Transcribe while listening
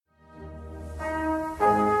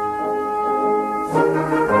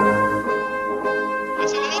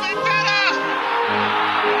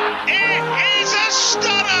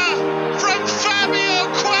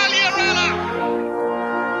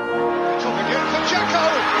Dzeko,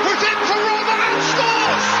 who's in for Roma and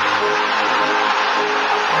scores!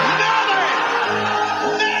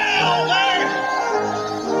 Nailed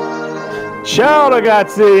it! Ciao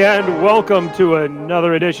ragazzi, and welcome to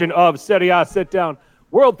another edition of Serie A Sit Down,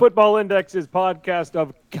 World Football Index's podcast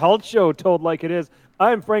of Calcio Told Like It Is.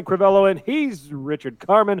 I'm Frank Crivello, and he's Richard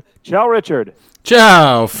Carmen. Ciao, Richard.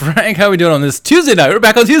 Ciao, Frank. How are we doing on this Tuesday night? We're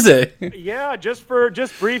back on Tuesday. Yeah, just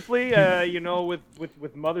briefly,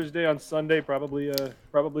 with Mother's Day on Sunday, probably a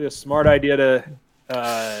smart idea to,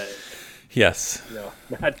 Yes.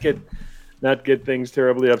 not get things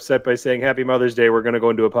terribly upset by saying Happy Mother's Day. We're going to go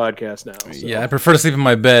into a podcast now. So. Yeah, I prefer to sleep in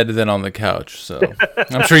my bed than on the couch, so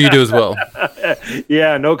I'm sure you do as well.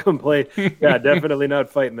 Yeah, no complaint. Yeah, definitely not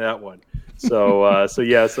fighting that one.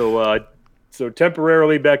 So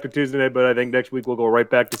temporarily back to Tuesday night, but I think next week we'll go right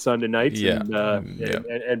back to Sunday nights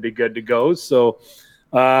and be good to go. So,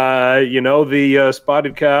 the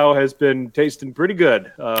spotted cow has been tasting pretty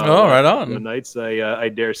good. Right on. The nights, I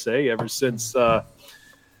dare say, ever since that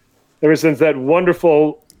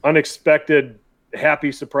wonderful, unexpected,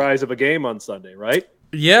 happy surprise of a game on Sunday, right?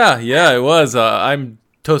 Yeah, it was. I'm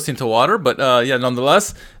toasting to water, but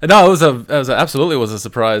nonetheless, no, it was absolutely was a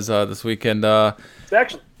surprise this weekend.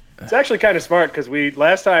 It's actually kind of smart because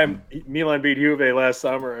last time Milan beat Juve last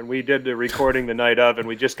summer, and we did the recording the night of, and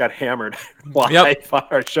we just got hammered live on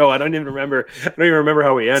our show. I don't even remember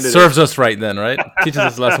how we ended. Serves us right then, right? Teaches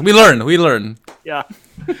us a lesson. We learn. Yeah.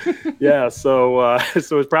 So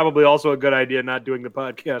it's probably also a good idea not doing the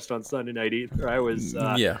podcast on Sunday night either. I was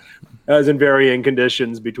in varying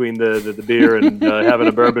conditions between the beer and having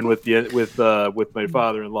a bourbon with my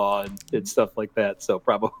father-in-law and stuff like that. So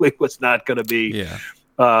probably was not going to be. Yeah.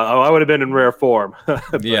 I would have been in rare form.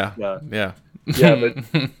 But, yeah. But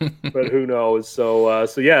who knows? So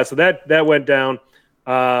that went down.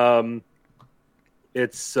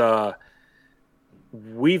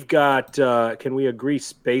 We've got. Can we agree?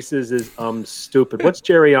 Spaces is stupid. What's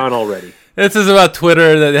Jerry on already? This is about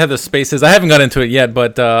Twitter. They have the Spaces. I haven't got into it yet,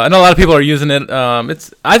 but I know a lot of people are using it.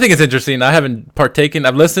 I think it's interesting. I haven't partaken.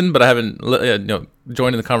 I've listened, but I haven't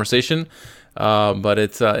joined in the conversation. But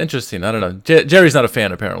it's interesting. I don't know. Jerry's not a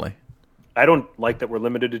fan, apparently. I don't like that we're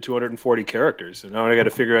limited to 240 characters. So now I got to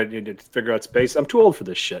figure out space. I'm too old for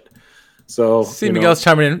this shit. So Miguel's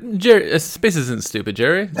chiming in. Jerry, space isn't stupid,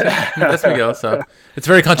 Jerry. That's Miguel. So it's a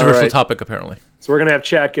very controversial topic, apparently. So we're gonna have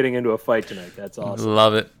chat getting into a fight tonight. That's awesome.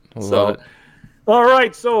 Love it. All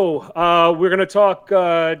right. So we're gonna talk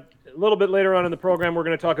a little bit later on in the program. We're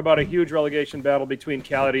gonna talk about a huge relegation battle between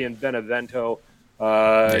Cagliari and Benevento.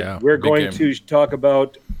 We're going to talk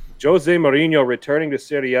about Jose Mourinho returning to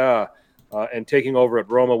Serie A and taking over at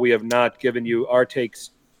Roma. We have not given you our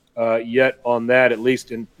takes yet on that, at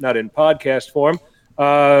least not in podcast form.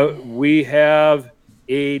 We have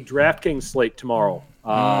a DraftKings slate tomorrow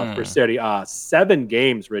for Serie A. 7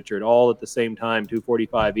 games, Richard, all at the same time,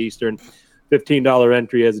 2:45 Eastern. $15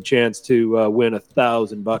 entry has a chance to win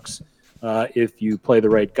 $1,000 if you play the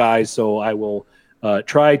right guys. So I will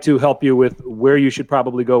try to help you with where you should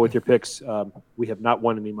probably go with your picks. We have not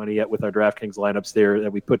won any money yet with our DraftKings lineups there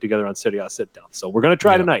that we put together on Serie A Sit Down. So we're going to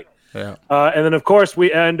try tonight. Yeah. And then, of course,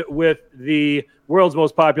 we end with the world's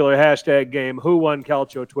most popular hashtag game, Who Won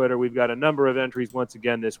Calcio Twitter. We've got a number of entries once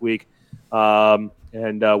again this week. And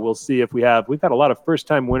we'll see if we've got a lot of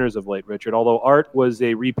first-time winners of late, Richard, although Art was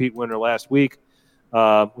a repeat winner last week.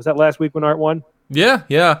 Was that last week when Art won? Yeah.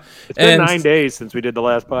 It's been 9 days since we did the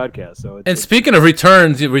last podcast. So speaking of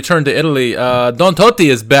returns, return to Italy. Don Totti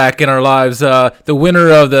is back in our lives. The winner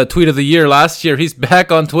of the Tweet of the Year last year. He's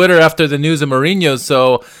back on Twitter after the news of Mourinho.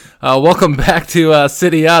 So welcome back to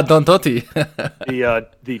Serie A, Don Totti.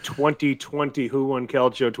 the 2020 Who Won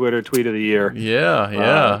Calcio Twitter Tweet of the Year.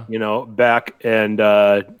 Yeah. Back and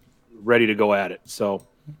ready to go at it. So.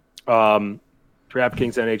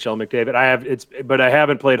 DraftKings NHL McDavid. But I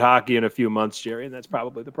haven't played hockey in a few months, Jerry, and that's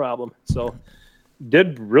probably the problem. So,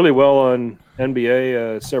 did really well on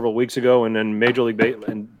NBA several weeks ago, and then Major League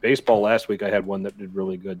Baseball last week. I had one that did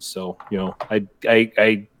really good. So,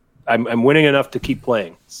 I'm winning enough to keep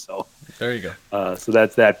playing. So there you go. So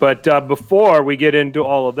that's that. But before we get into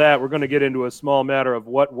all of that, we're going to get into a small matter of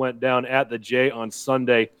what went down at the J on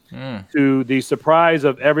Sunday. To the surprise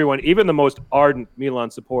of everyone, even the most ardent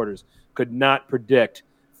Milan supporters could not predict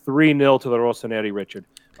 3-0 to the Rossoneri, Richard.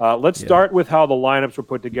 Let's start with how the lineups were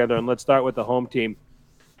put together, and let's start with the home team.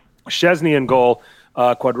 Szczesny in goal.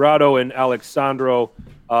 Quadrado and Alexandro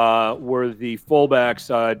were the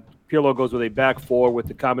fullbacks. Pirlo goes with a back four with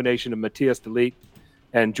the combination of Matthias de Ligt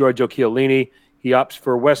and Giorgio Chiellini. He opts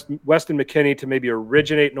for Weston McKennie to maybe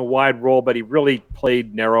originate in a wide role, but he really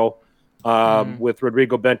played narrow with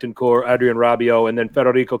Rodrigo Bentancur, Adrian Rabiot, and then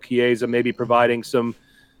Federico Chiesa maybe providing some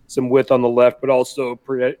width on the left, but also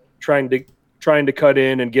trying to cut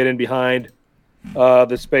in and get in behind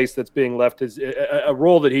the space that's being left is a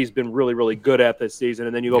role that he's been really, really good at this season.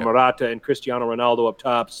 And then you go Morata and Cristiano Ronaldo up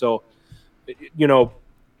top. So,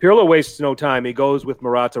 Pirlo wastes no time. He goes with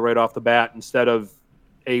Morata right off the bat instead of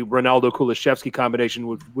a Ronaldo-Kulusevski combination,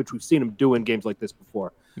 which we've seen him do in games like this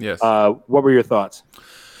before. Yes. What were your thoughts?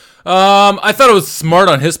 I thought it was smart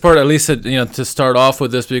on his part, at least to start off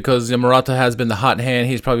with this, because Morata has been the hot hand.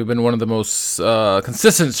 He's probably been one of the most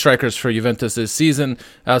consistent strikers for Juventus this season,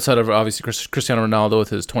 outside of obviously Cristiano Ronaldo with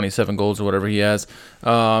his 27 goals or whatever he has.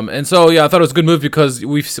 And so I thought it was a good move because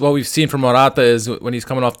what we've seen from Morata is when he's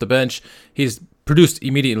coming off the bench, he's produced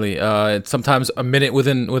immediately. Sometimes a minute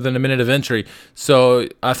within a minute of entry. So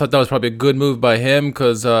I thought that was probably a good move by him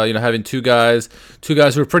because having two guys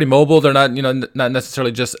who are pretty mobile, they're not not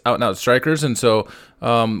necessarily just out and out strikers. And so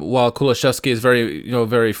while Kulusevski is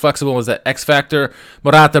very flexible, is that X factor,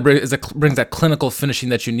 Morata brings that clinical finishing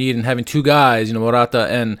that you need. And having two guys, Morata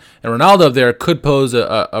and Ronaldo up there could pose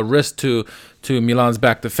a risk to Milan's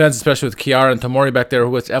back defense, especially with Chiara and Tomori back there,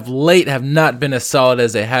 who of late have not been as solid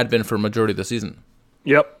as they had been for a majority of the season.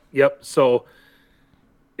 Yep. So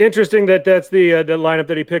interesting that's the lineup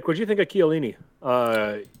that he picked. What do you think of Chiellini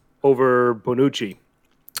over Bonucci?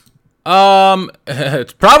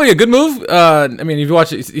 It's probably a good move. If you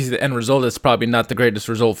watch it, the end result, it's probably not the greatest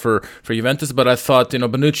result for Juventus, but I thought,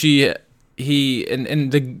 Bonucci, he in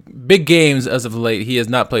the big games as of late, he has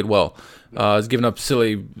not played well. He's given up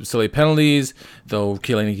silly penalties, though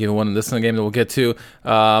Chiellini gave one in this game that we'll get to.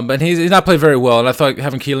 But he's not played very well, and I thought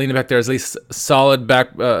having Chiellini back there is at least solid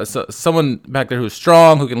back, someone back there who's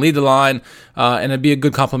strong, who can lead the line, and it'd be a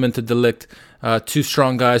good complement to De Ligt. Two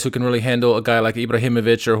strong guys who can really handle a guy like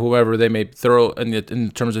Ibrahimovic or whoever they may throw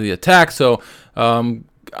in terms of the attack. So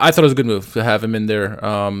I thought it was a good move to have him in there,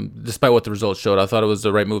 despite what the results showed. I thought it was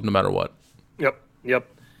the right move no matter what. Yep.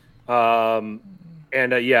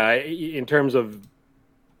 In terms of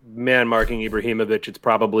man marking Ibrahimovic, it's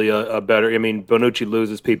probably a better. Bonucci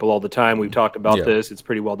loses people all the time. We've talked about this. It's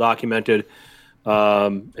pretty well documented.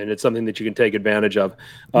 And it's something that you can take advantage of.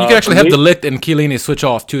 You can actually have De Ligt and Chiellini switch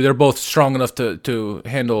off too. They're both strong enough to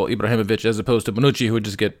handle Ibrahimovic as opposed to Bonucci, who would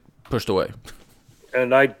just get pushed away.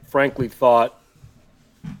 And I frankly thought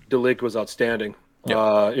De Ligt was outstanding,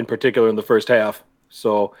 in particular in the first half.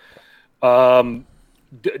 So,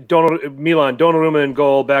 Donnarumma in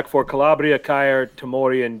goal, back for Calabria, Kjaer,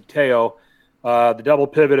 Tomori, and Teo. The double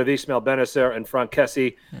pivot of Ismail Benacer and Franck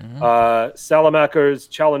Kessie. Salamakers,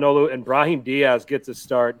 Çalhanoğlu, and Brahim Diaz gets a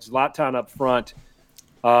start. Zlatan up front.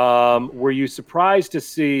 Were you surprised to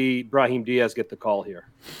see Brahim Diaz get the call here?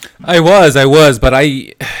 I was, but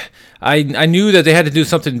I knew that they had to do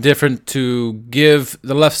something different to give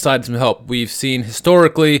the left side some help. We've seen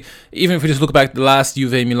historically, even if we just look back at the last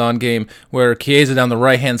Juve Milan game, where Chiesa down the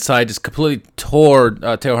right-hand side just completely tore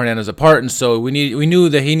Teo Hernandez apart, and so we knew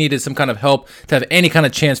that he needed some kind of help to have any kind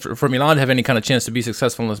of chance for Milan to have any kind of chance to be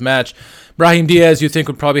successful in this match. Brahim Diaz, you think,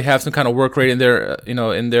 would probably have some kind of work rate in there,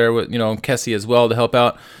 with Kessie as well to help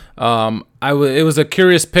out. It was a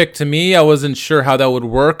curious pick to me. I wasn't sure how that would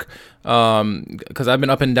work. Because I've been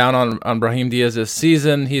up and down on Brahim Diaz this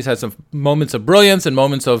season. He's had some moments of brilliance and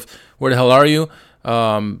moments of where the hell are you?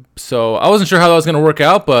 So I wasn't sure how that was going to work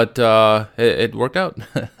out, but it worked out.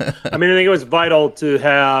 I think it was vital to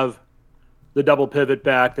have the double pivot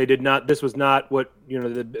back. They did not. This was not what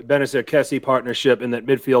the Benacer-Kessie partnership in that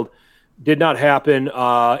midfield did not happen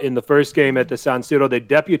in the first game at the San Siro. They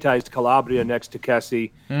deputized Calabria next to Kessie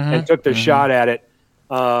and took their shot at it.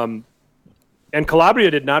 And Calabria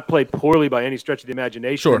did not play poorly by any stretch of the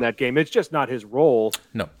imagination in that game. It's just not his role.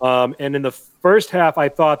 No. And in the first half, I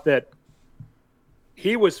thought that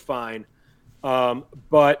he was fine.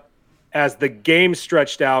 But as the game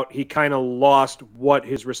stretched out, he kind of lost what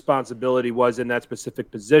his responsibility was in that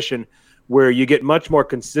specific position, where you get much more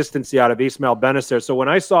consistency out of Ismail Benacer. So when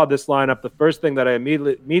I saw this lineup, the first thing that I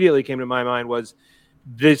immediately came to my mind was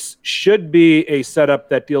this should be a setup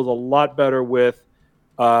that deals a lot better with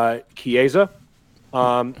Chiesa.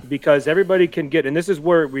 Because everybody can get, and this is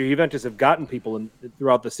where Juventus have gotten people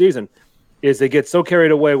throughout the season, is they get so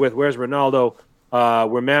carried away with where's Ronaldo,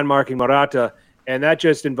 we're man-marking Morata, and that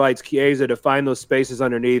just invites Chiesa to find those spaces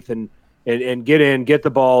underneath and get in, get the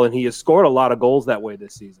ball, and he has scored a lot of goals that way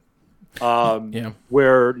this season.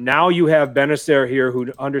 Where now you have Benacer here who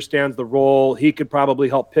understands the role. He could probably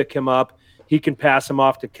help pick him up. He can pass him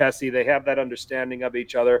off to Kessie. They have that understanding of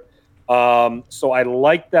each other. So I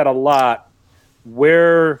like that a lot.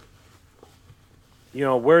 Where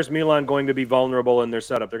where's Milan going to be vulnerable in their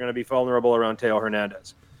setup? They're going to be vulnerable around Teo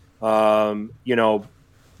Hernandez. But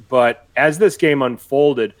as this game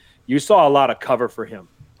unfolded, you saw a lot of cover for him.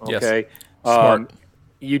 Okay. Yes. Smart.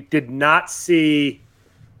 You did not see.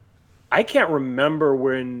 I can't remember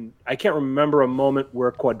a moment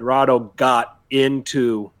where Cuadrado got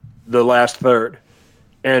into the last third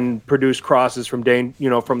and produced crosses from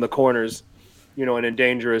the corners, and in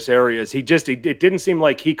dangerous areas. It didn't seem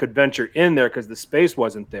like he could venture in there because the space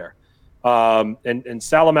wasn't there. And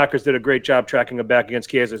Salamakers did a great job tracking him back against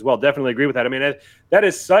Chiesa as well. Definitely agree with that. I mean, that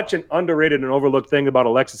is such an underrated and overlooked thing about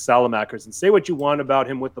Alexis Salamakers. And say what you want about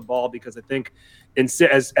him with the ball, because I think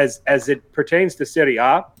as it pertains to Serie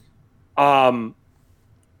A,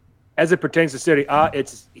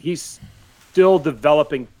 he's still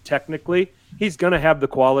developing technically. He's going to have the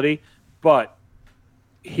quality, but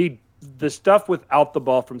the stuff without the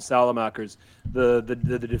ball from Salamakers, the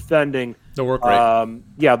defending, the work rate,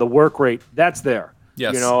 the work rate, that's there.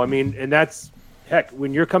 Yes. And that's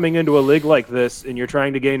when you're coming into a league like this and you're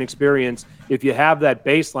trying to gain experience. If you have that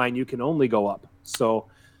baseline, you can only go up. So.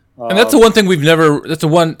 And that's the one thing that's the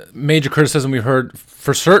one major criticism we've heard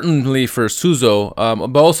certainly for Suso,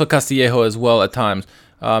 but also Castillejo as well at times.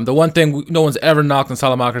 The one thing no one's ever knocked on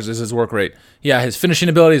Salamakers is his work rate. Yeah, his finishing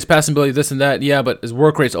ability, his passing ability, this and that. Yeah, but his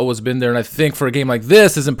work rate's always been there. And I think for a game like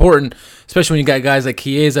this is important, especially when you got guys like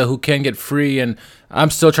Chiesa who can get free. And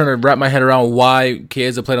I'm still trying to wrap my head around why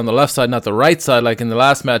Chiesa played on the left side, not the right side, like in the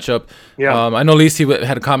last matchup. Yeah. I know Lisi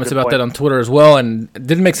had comments about that on Twitter as well, and it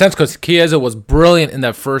didn't make sense because Chiesa was brilliant in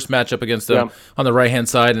that first matchup against them on the right-hand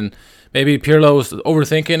side. And maybe Pirlo was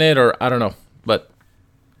overthinking it, or I don't know. But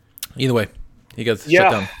either way. He gets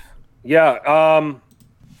shut down. Yeah.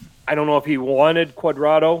 I don't know if he wanted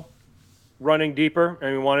Cuadrado running deeper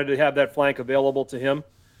and he wanted to have that flank available to him.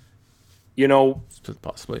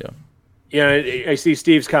 Possibly, yeah. Yeah, I see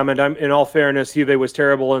Steve's comment. In all fairness, Juve was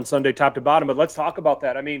terrible on Sunday top to bottom, but let's talk about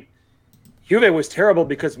that. I mean, Juve was terrible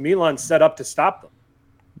because Milan set up to stop them.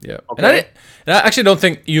 Yeah. Okay. And I actually don't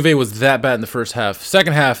think Juve was that bad in the first half.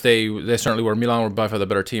 Second half, they certainly were. Milan were by far the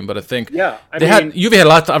better team, but I think Juve had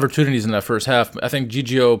lots of opportunities in that first half. I think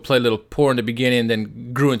Gigio played a little poor in the beginning,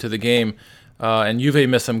 then grew into the game, and Juve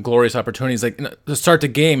missed some glorious opportunities. Like to start the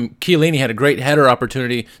game, Chiellini had a great header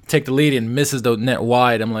opportunity, take the lead, and misses the net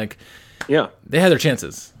wide. I'm like, yeah, they had their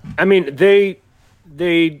chances. I mean, they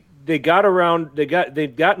got around. They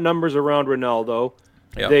got numbers around Ronaldo.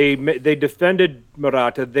 Yep. They defended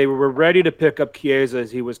Morata. They were ready to pick up Chiesa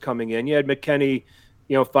as he was coming in. You had McKennie,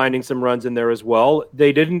 finding some runs in there as well.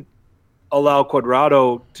 They didn't allow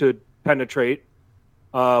Cuadrado to penetrate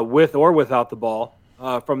with or without the ball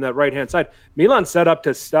from that right-hand side. Milan set up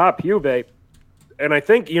to stop Juve, and I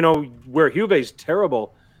think where Juve's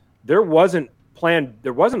terrible, there wasn't a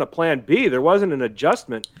plan B. There wasn't an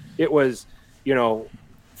adjustment. It was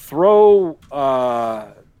throw.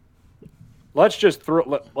 Let's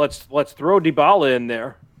throw Dybala in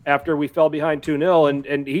there after we fell behind 2-0,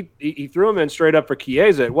 and he threw him in straight up for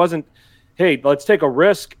Chiesa. It wasn't, hey, let's take a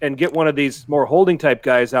risk and get one of these more holding type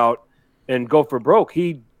guys out and go for broke.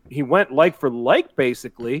 He went like for like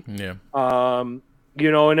basically. Yeah. And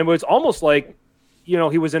it was almost like, he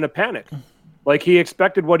was in a panic. Like he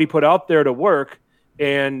expected what he put out there to work,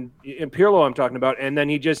 and in Pirlo I'm talking about, and then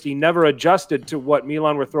he never adjusted to what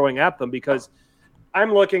Milan were throwing at them, because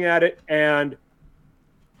I'm looking at it and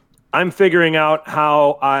I'm figuring out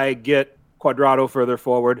how I get Cuadrado further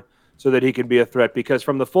forward so that he can be a threat, because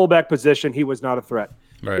from the fullback position, he was not a threat.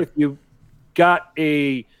 Right. If you got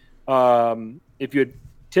if you had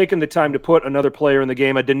taken the time to put another player in the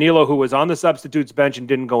game, a Danilo who was on the substitutes bench and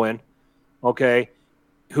didn't go in, okay,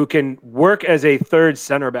 who can work as a third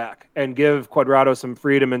center back and give Cuadrado some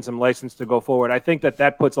freedom and some license to go forward. I think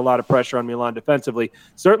that puts a lot of pressure on Milan defensively.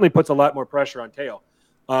 Certainly puts a lot more pressure on Teo.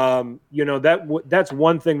 That's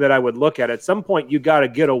one thing that I would look at. At some point, you got to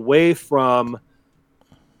get away from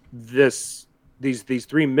these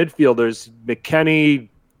three midfielders, McKennie,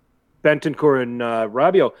 Bentancur, and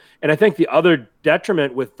Rabiot. And I think the other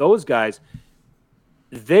detriment with those guys,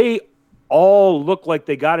 they all look like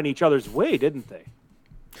they got in each other's way, didn't they?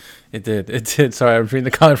 It did. Sorry, I'm reading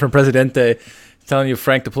the comment from Presidente telling you,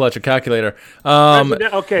 Frank, to pull out your calculator.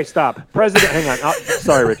 Okay, stop. Hang on.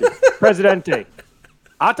 Sorry, Richard. Presidente.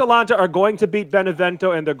 Atalanta are going to beat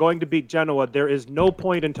Benevento and they're going to beat Genoa. There is no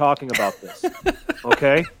point in talking about this.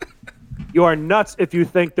 Okay? You are nuts if you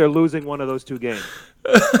think they're losing one of those two games.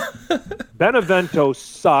 Benevento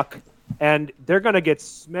suck, and they're going to get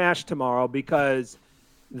smashed tomorrow because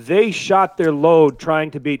they shot their load trying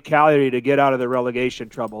to beat Cagliari to get out of the relegation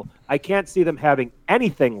trouble. I can't see them having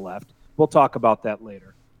anything left. We'll talk about that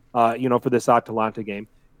later. for this Atalanta game.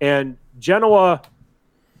 And Genoa,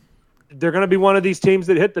 they're going to be one of these teams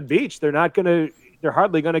that hit the beach. They're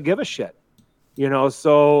hardly going to give a shit,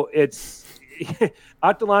 so it's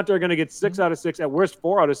Atalanta are going to get 6 out of 6, at worst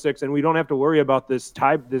 4 out of 6, and we don't have to worry about this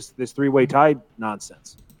three-way tie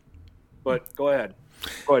nonsense. But go ahead.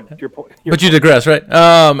 Your point. But you digress, right?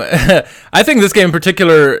 I think this game in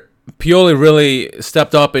particular, Pioli really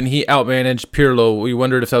stepped up and he outmanaged Pirlo. We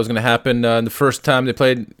wondered if that was going to happen. The first time they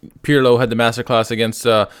played, Pirlo had the masterclass against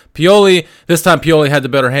Pioli. This time, Pioli had the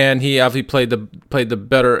better hand. He obviously played the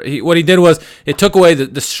better. What he did was it took away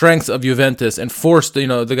the strengths of Juventus and forced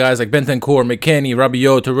the guys like Bentancur, McKennie,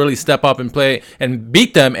 Rabiot to really step up and play and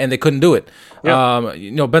beat them, and they couldn't do it. Yep.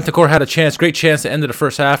 Bentancur had a great chance to end the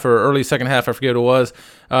first half or early second half, I forget what it was,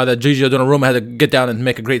 that Gigio Donnarumma had to get down and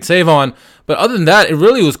make a great save on. But other than that, it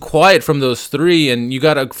really was quiet from those three, and you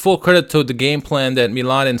got a full credit to the game plan that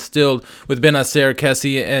Milan instilled with Benacer,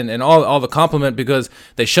 Kessie, and all the compliment, because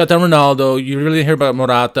they shut down Ronaldo. You really didn't hear about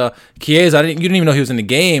Morata. Chiesa, you didn't even know he was in the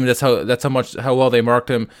game. That's how well they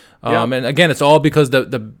marked him. And again, it's all because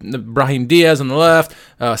the Brahim Diaz on the left,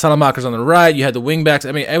 Salamakers on the right. You had the wing backs.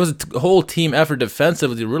 I mean, it was a whole team effort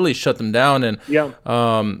defensively to really shut them down. And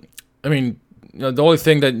the only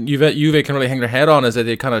thing that Juve can really hang their head on is that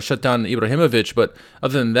they kind of shut down Ibrahimovic. But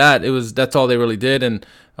other than that, that's all they really did. And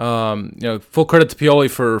full credit to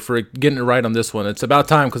Pioli for getting it right on this one. It's about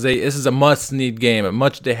time, because this is a must-need game.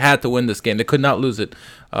 They had to win this game. They could not lose it,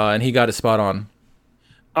 and he got it spot on.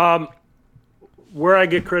 Where I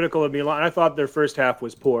get critical of Milan, I thought their first half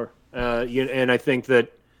was poor, and I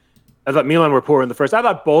thought Milan were poor in the first. I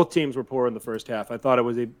thought both teams were poor in the first half. I thought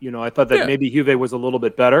that maybe Juve was a little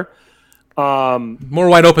bit better, more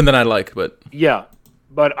wide open than I'd like, but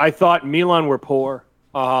but I thought Milan were poor.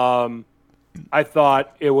 I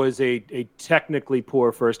thought it was a technically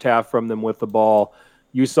poor first half from them with the ball.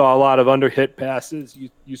 You saw a lot of under-hit passes.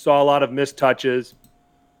 You saw a lot of missed touches.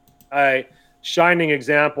 Shining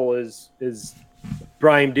example is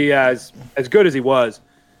Brahim Diaz, as good as he was,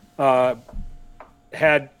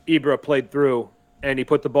 had Ibra played through, and he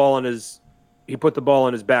put the ball on his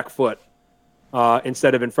back foot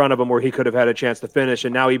instead of in front of him, where he could have had a chance to finish.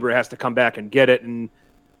 And now Ibra has to come back and get it, and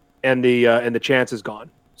the chance is gone.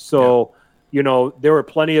 So there were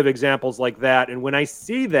plenty of examples like that. And when I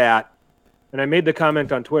see that, and I made the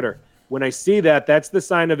comment on Twitter, when I see that, that's the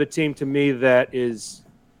sign of a team to me that is,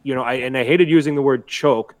 I hated using the word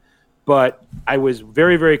choke, but I was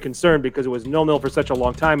very, very concerned because it was 0-0 for such a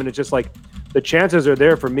long time, and it's just like the chances are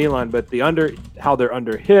there for Milan, but how they're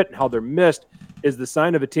under hit, how they're missed, is the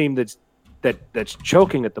sign of a team that's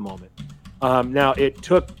choking at the moment. Now it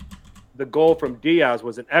took the goal from Diaz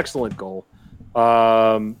was an excellent goal.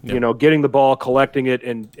 Getting the ball, collecting it,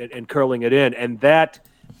 and curling it in, and that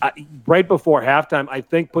right before halftime, I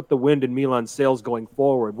think put the wind in Milan's sails going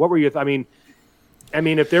forward. What were you? I mean,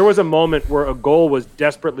 if there was a moment where a goal was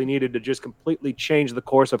desperately needed to just completely change the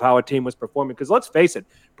course of how a team was performing, because let's face it,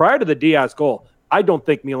 prior to the Diaz goal, I don't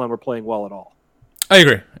think Milan were playing well at all. I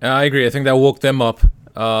agree. I think that woke them up.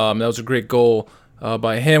 That was a great goal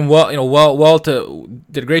by him.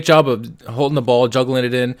 Did a great job of holding the ball, juggling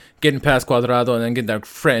it in, getting past Cuadrado, and then getting that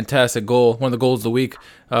fantastic goal. One of the goals of the week,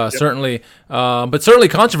 certainly. But certainly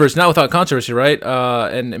controversy, not without controversy, right?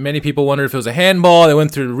 And many people wondered if it was a handball. They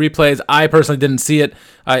went through the replays. I personally didn't see it.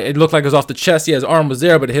 It looked like it was off the chest. Yeah, his arm was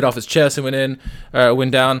there, but it hit off his chest and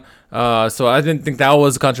went down. So I didn't think that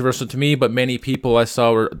was controversial to me, but many people I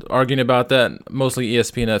saw were arguing about that, mostly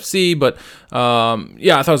ESPN FC. But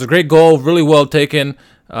I thought it was a great goal, really well taken.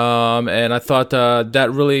 And I thought that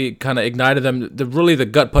really kind of ignited them, the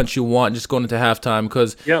gut punch you want just going into halftime,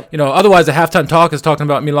 because otherwise the halftime talk is talking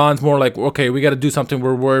about Milan's more like, okay, we got to do something,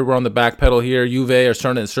 we're worried, we're on the back pedal here, Juve are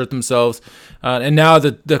starting to insert themselves, and now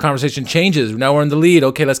the conversation changes. Now we're in the lead,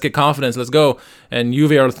 okay, let's get confidence, let's go, and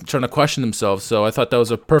Juve are trying to question themselves. So I thought that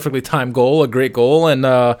was a perfectly timed goal, a great goal, and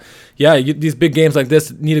these big games like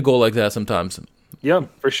this need a goal like that sometimes. Yeah,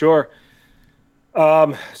 for sure.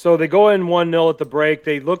 So they go in 1-0 at the break.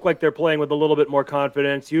 They look like they're playing with a little bit more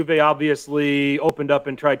confidence. Juve obviously opened up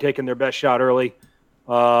and tried taking their best shot early.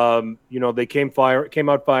 They came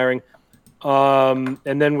out firing. And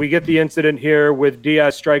then we get the incident here with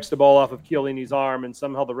Diaz strikes the ball off of Chiellini's arm, and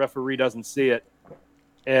somehow the referee doesn't see it.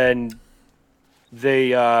 And they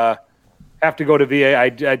have to go to VAR. I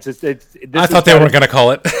thought they weren't going to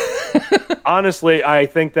call it. Honestly, I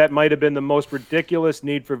think that might have been the most ridiculous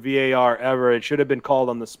need for VAR ever. It should have been called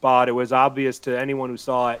on the spot. It was obvious to anyone who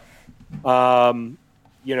saw it.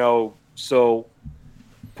 So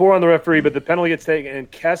poor on the referee, but the penalty gets taken,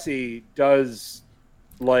 and Kessie does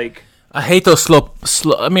I hate those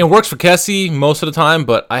slow. I mean, it works for Kessie most of the time,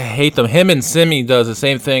 but I hate them. Him and Simi does the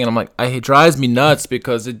same thing, and I'm like, it drives me nuts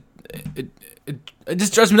because it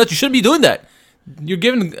just drives me nuts. You shouldn't be doing that. You're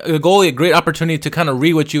giving a goalie a great opportunity to kind of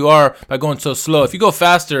read what you are by going so slow. If you go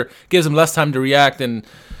faster, it gives him less time to react, and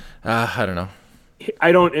I don't know.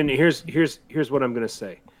 I don't. And here's what I'm gonna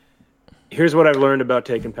say. Here's what I've learned about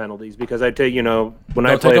taking penalties, because I take, when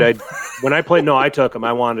I played, no, I took them.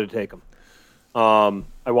 I wanted to take them.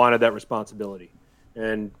 I wanted that responsibility.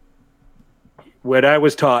 And what I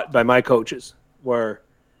was taught by my coaches were,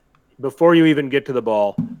 before you even get to the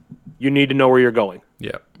ball, you need to know where you're going.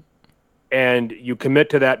 Yeah. And you commit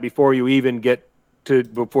to that before you even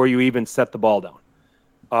set the ball down.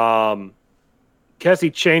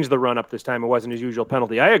 Kessie changed the run up this time. It wasn't his usual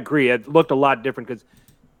penalty. I agree. It looked a lot different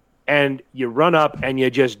and you run up and you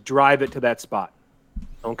just drive it to that spot.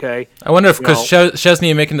 Okay. I wonder if because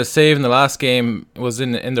Szczesny making the save in the last game was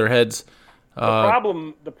in their heads.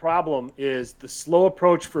 The problem is the slow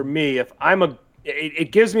approach for me. If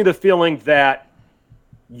it gives me the feeling that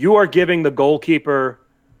you are giving the goalkeeper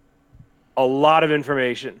a lot of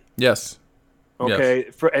information. Yes.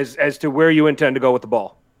 Okay. Yes. As to where you intend to go with the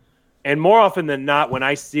ball. And more often than not, when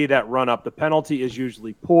I see that run up, the penalty is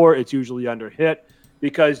usually poor. It's usually under hit,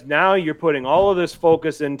 because now you're putting all of this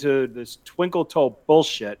focus into this twinkle toe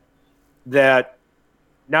bullshit that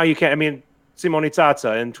now you can't. I mean, Simone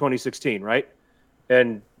Zaza in 2016, right?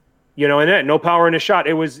 And and no power in a shot.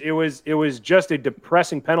 It was just a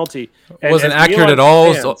depressing penalty. It wasn't accurate at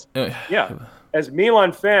all. Yeah. As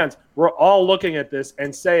Milan fans, we're all looking at this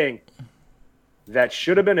and saying that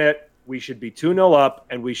should have been it. We should be 2-0 up,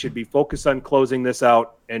 and we should be focused on closing this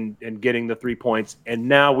out and getting the 3 points. And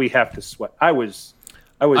now we have to sweat. I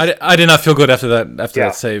did not feel good after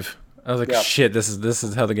that save. I was like, shit, this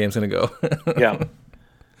is how the game's gonna go. Yeah.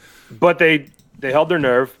 But they held their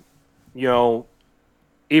nerve.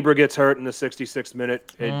 Ibra gets hurt in the 66th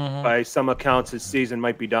minute. By some accounts, his season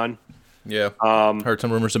might be done. Yeah. Heard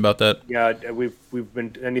some rumors about that. Yeah, we've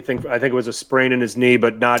been anything. I think it was a sprain in his knee,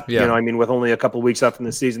 but not. Yeah. With only a couple of weeks left in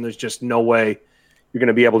the season, there's just no way you're going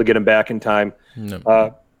to be able to get him back in time.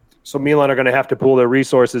 No. So Milan are going to have to pool their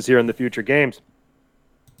resources here in the future games.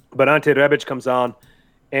 But Ante Rebic comes on,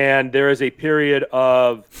 and there is a period.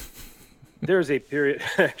 I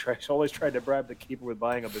always tried to bribe the keeper with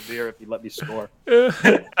buying him a beer if he let me score. That's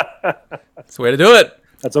the way to do it.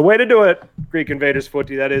 That's a way to do it, Greek Invaders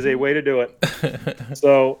Footy. That is a way to do it.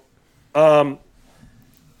 So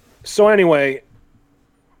anyway,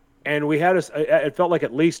 and we had it felt like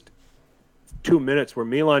at least 2 minutes where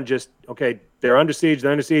Milan they're under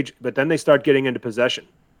siege, but then they start getting into possession.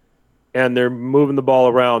 And they're moving the ball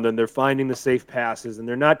around, and they're finding the safe passes, and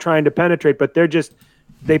they're not trying to penetrate, but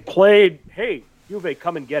they played, hey, Juve,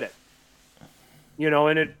 come and get it.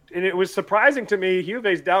 And it was surprising to me.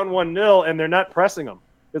 Juve's down 1-0, and they're not pressing them.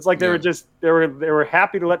 It's like they were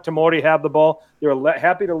happy to let Tomori have the ball. They were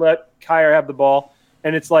happy to let Kjaer have the ball,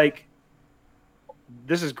 and it's like,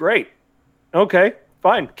 this is great. Okay,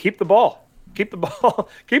 fine, keep the ball. Keep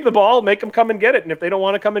the ball, make them come and get it. And if they don't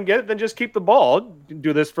want to come and get it, then just keep the ball.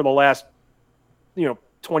 Do this for the last,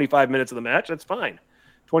 25 minutes of the match. That's fine.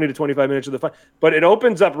 20 to 25 minutes of the fun. But it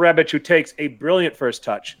opens up Rebic, who takes a brilliant first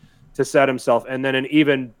touch to set himself, and then an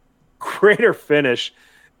even greater finish.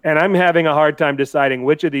 And I'm having a hard time deciding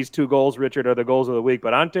which of these two goals, Richard, are the goals of the week.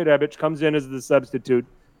 But Ante Rebic comes in as the substitute,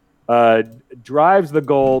 drives the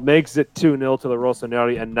goal, makes it 2-0 to the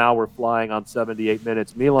Rossoneri, and now we're flying on 78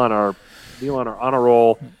 minutes. Milan are on a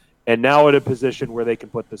roll, and now in a position where they can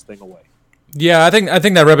put this thing away. Yeah, I think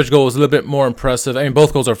that Rebic goal was a little bit more impressive. I mean,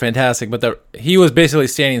 both goals are fantastic, but he was basically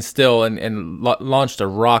standing still and launched a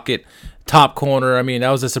rocket top corner. I mean, that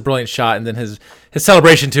was just a brilliant shot, and then his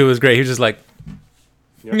celebration too was great. He was just like,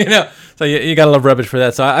 so you gotta love Rebic for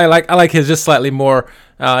that. So I like his just slightly more,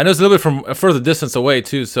 and it was a little bit from a further distance away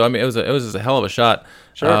too. So I mean, it was just a hell of a shot.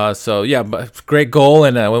 Sure. So yeah, but great goal.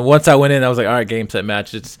 And once I went in, I was like, all right, game set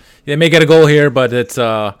match. They may get a goal here, but it's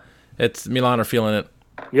Milan are feeling it.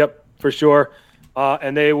 Yep, for sure.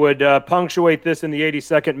 And they would punctuate this in the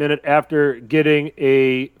 82nd minute after getting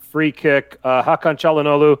a free kick. Hakan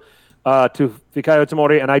Çalhanoğlu to Fikayo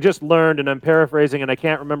Tomori. And I just learned, and I'm paraphrasing, and I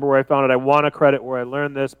can't remember where I found it. I want to credit where I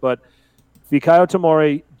learned this, but Fikayo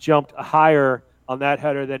Tomori jumped higher on that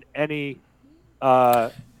header than any.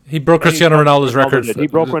 He broke Cristiano Ronaldo's record. He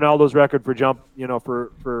broke Ronaldo's record for jump,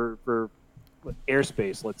 for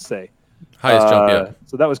airspace, let's say. Highest jump, yeah.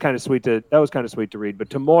 So that was kind of sweet to read. But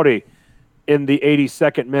Tomori, in the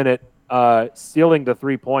 82nd minute, sealing the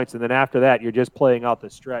 3 points, and then after that, you're just playing out the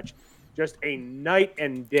stretch. Just a night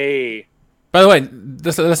and day. By the way,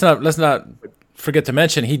 let's not forget to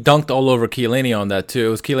mention, he dunked all over Chiellini on that too. It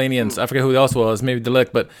was Chiellini and I forget who else was, maybe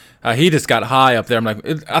Delict, but he just got high up there. I'm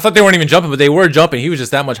like, I thought they weren't even jumping, but they were jumping. He was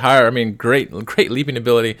just that much higher. I mean, great leaping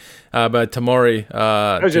ability by Tomori.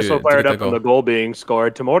 I was just so fired up from the goal being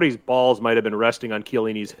scored. Tomori's balls might have been resting on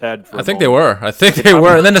Chiellini's head. I think they were.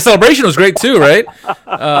 And then the celebration was great too, right?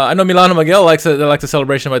 I know Milano Miguel likes the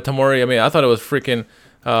celebration by Tomori. I mean, I thought it was freaking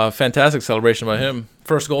fantastic celebration by him.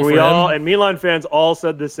 First goal for him. And Milan fans all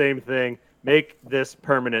said the same thing. Make this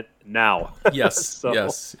permanent now. Yes,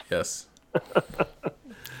 yes.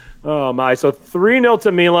 Oh, my. So 3-0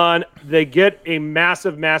 to Milan. They get a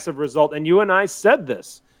massive, massive result. And you and I said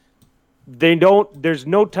this. There's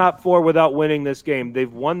no top four without winning this game.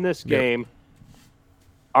 They've won this game.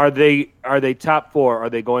 Are they top four? Are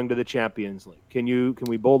they going to the Champions League? Can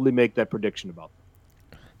we boldly make that prediction about them?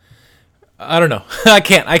 I don't know. I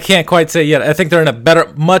can't quite say yet. I think they're in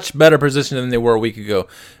a much better position than they were a week ago.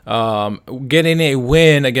 Getting a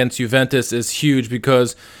win against Juventus is huge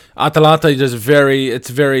because Atalanta is it's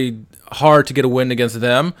very hard to get a win against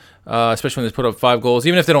them, especially when they put up 5 goals.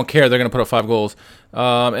 Even if they don't care, they're going to put up 5 goals.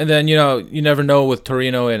 And then, you never know with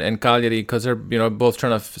Torino and Cagliari because they're, both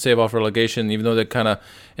trying to save off relegation, even though they're kind of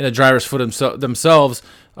in the driver's foot themselves.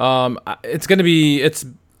 It's going to be, it's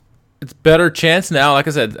better chance now. Like I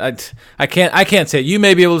said, I can't say it. You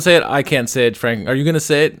may be able to say it. I can't say it, Frank. Are you going to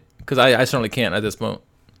say it? Because I certainly can't at this moment.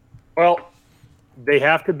 Well, they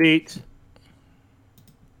have to beat.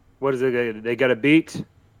 What is it? They got to beat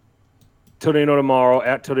Torino tomorrow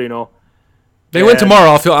at Torino. They win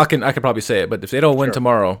tomorrow. I can probably say it. But if they don't win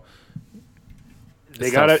tomorrow, they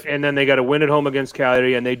got it. And then they got to win at home against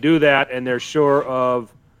Cagliari, and they do that, and they're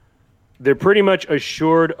pretty much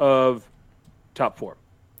assured of top 4.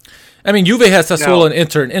 I mean, Juve has Sassuolo and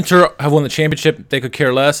Inter. And Inter have won the championship. They could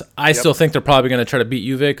care less. I still think they're probably going to try to beat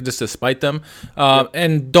Juve just to spite them.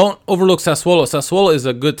 And don't overlook Sassuolo. Sassuolo is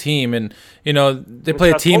a good team, and they play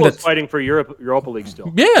a team that's fighting for Europa League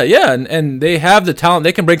still. Yeah, and they have the talent.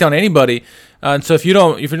 They can break down anybody. And so if you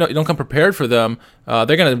don't come prepared for them,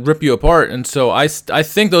 they're going to rip you apart. And so I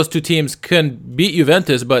think those two teams can beat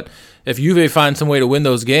Juventus. But if Juve finds some way to win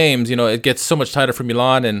those games, it gets so much tighter for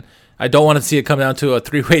Milan. And I don't want to see it come down to a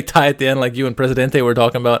 3-way tie at the end like you and Presidente were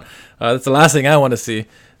talking about. That's the last thing I want to see.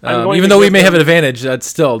 Even though we may have an advantage, I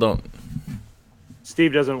still don't.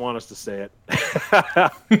 Steve doesn't want us to say it.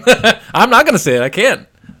 I'm not going to say it. I can't.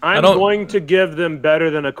 I'm going to give them better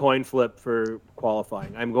than a coin flip for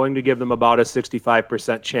qualifying. I'm going to give them about a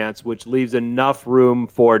 65% chance, which leaves enough room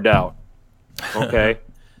for doubt. Okay?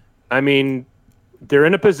 I mean, they're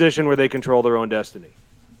in a position where they control their own destiny.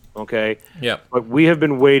 Okay? Yeah. But we have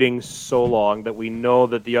been waiting so long that we know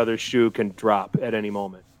that the other shoe can drop at any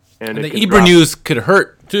moment. And the Ibra news could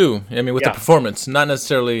hurt, too. I mean, with the performance. Not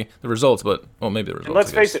necessarily the results, but, maybe the results. And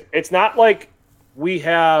let's face it. It's not like we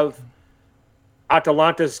have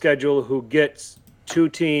Atalanta's schedule who gets 2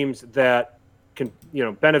 teams that can,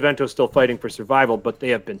 Benevento's still fighting for survival, but they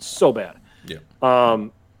have been so bad. Yeah.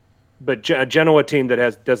 But a Genoa team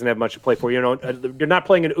that doesn't have much to play for. You're not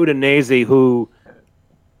playing an Udinese who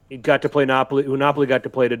got to play Napoli, who Napoli got to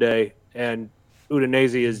play today, and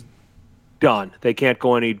Udinese is done. They can't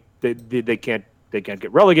go they can't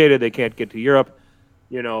get relegated. They can't get to Europe,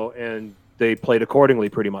 and they played accordingly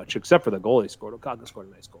pretty much, except for the goal he scored. Okaga scored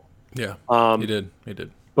a nice goal. Yeah, he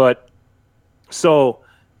did. But so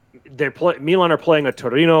Milan are playing a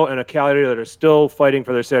Torino and a Cagliari that are still fighting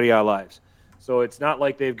for their Serie A lives. So it's not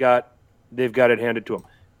like they've got it handed to them.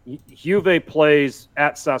 Juve plays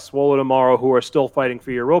at Sassuolo tomorrow, who are still fighting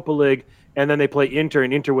for Europa League, and then they play Inter,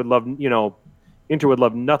 and Inter would love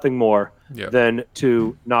nothing more than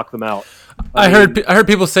to knock them out. I heard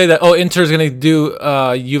people say that Inter is going to do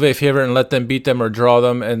Juve a favor and let them beat them or draw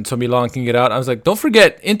them, and so Milan can get out. I was like, don't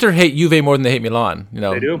forget, Inter hate Juve more than they hate Milan.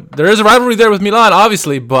 They do. There is a rivalry there with Milan,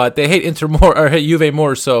 obviously, but they hate Inter more or hate Juve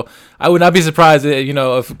more. So I would not be surprised,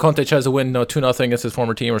 if Conte tries to win 2-0 against his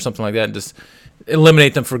former team or something like that, and just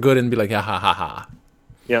eliminate them for good and be like, ha ha ha ha.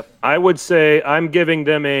 Yep, I would say I'm giving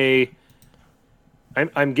them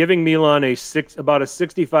I'm giving Milan about a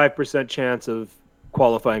 65% chance of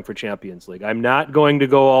qualifying for Champions League. I'm not going to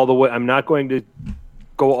go all the way. I'm not going to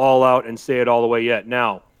go all out and say it all the way yet.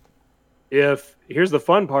 Now, here's the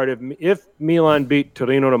fun part: if Milan beat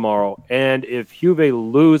Torino tomorrow, and if Juve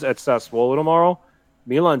lose at Sassuolo tomorrow,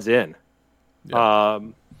 Milan's in. Yeah.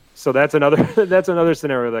 So that's another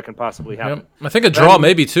scenario that can possibly happen. Yep. I think a draw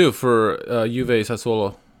maybe too for Juve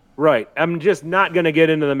Sassuolo. Right. I'm just not going to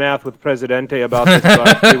get into the math with Presidente about this.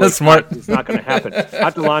 That's smart. It's not going to happen.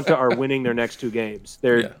 Atalanta are winning their next 2 games.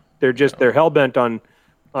 They're hell-bent on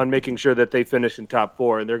making sure that they finish in top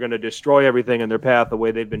 4, and they're going to destroy everything in their path the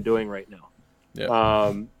way they've been doing right now.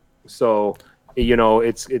 Yeah. So,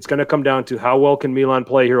 it's going to come down to how well can Milan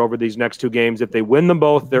play here over these next two games. If they win them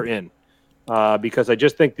both, they're in. Because I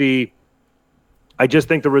just think the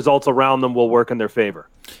results around them will work in their favor.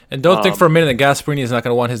 And don't think for a minute that Gasperini is not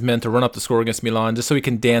going to want his men to run up the score against Milan just so he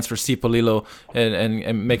can dance for Cipolillo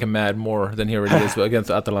and make him mad more than he already is against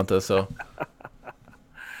Atalanta. So,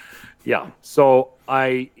 yeah. So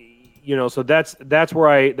so that's where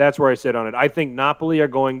I sit on it. I think Napoli are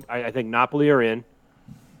going. I think Napoli are in.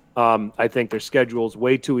 I think their schedule's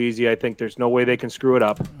way too easy. I think there's no way they can screw it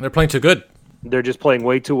up. They're playing too good. They're just playing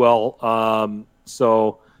way too well.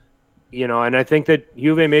 And I think that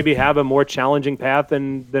Juve maybe have a more challenging path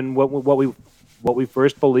than what we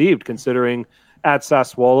first believed, considering at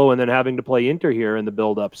Sassuolo and then having to play Inter here in the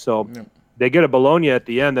build-up. So they get a Bologna at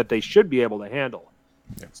the end that they should be able to handle.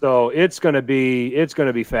 Yeah. So it's going to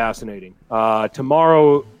be fascinating.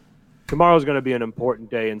 Tomorrow's going to be an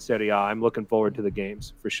important day in Serie A. I'm looking forward to the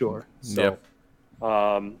games for sure. So,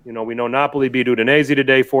 we know Napoli beat Udinese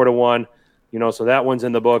today 4-1. So that one's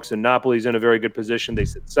in the books, and Napoli's in a very good position. They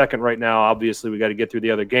sit second right now. Obviously, we got to get through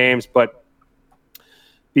the other games. But,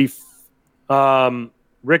 Ricky,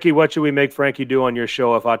 what should we make Frankie do on your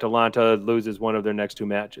show if Atalanta loses one of their next two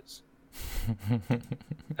matches? I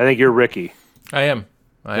think you're Ricky. I am.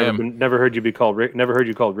 Never heard you called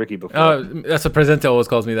Ricky before. That's what Presidente always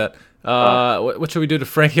calls me that. What should we do to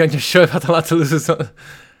Frankie on your show if Atalanta loses?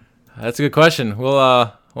 That's a good question.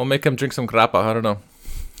 We'll make him drink some grappa. I don't know.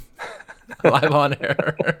 Live on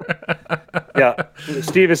air. Yeah.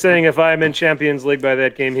 Steve is saying if I'm in Champions League by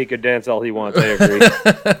that game, he could dance all he wants.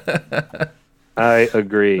 I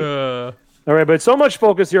agree. All right, but so much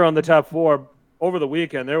focus here on the top four. Over the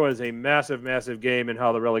weekend, there was a massive, massive game in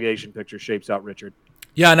how the relegation picture shapes out, Richard.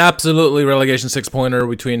 Yeah, an absolutely relegation six-pointer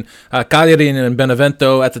between Cagliari and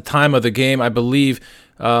Benevento. At the time of the game, I believe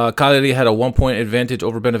Cagliari had a 1-point advantage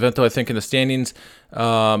over Benevento, I think, in the standings.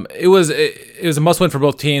 It was a must-win for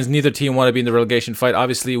both teams. Neither team wanted to be in the relegation fight.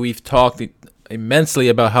 Obviously, we've talked immensely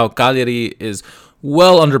about how Cagliari is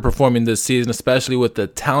well underperforming this season, especially with the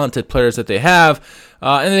talented players that they have.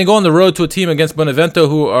 And they go on the road to a team against Benevento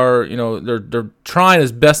who are, they're trying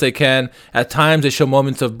as best they can. At times, they show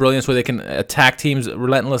moments of brilliance where they can attack teams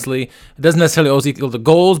relentlessly. It doesn't necessarily always equal the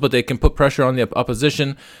goals, but they can put pressure on the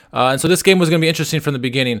opposition. And so this game was going to be interesting from the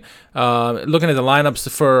beginning. Looking at the lineups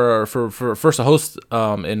for first a host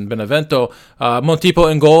in Benevento,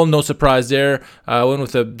 Montipo in goal, no surprise there. Went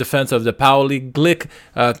with the defense of De Paoli, Glick,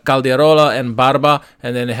 Calderola, and Barba.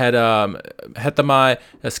 And then it had Hetamai,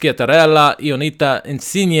 Schiattarella, Ionita,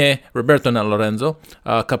 Insigne, Roberto Not Lorenzo,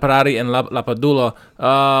 Caprari, and Lapadula.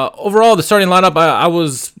 Overall, the starting lineup, I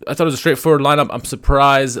thought it was a straightforward lineup. I'm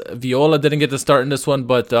surprised Viola didn't get the start in this one,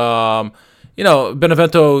 but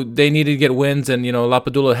Benevento, they needed to get wins, and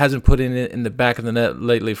Lapadula hasn't put in the back of the net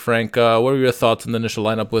lately. Frank, what were your thoughts on the initial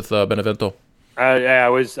lineup with Benevento?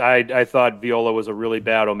 I thought Viola was a really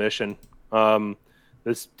bad omission.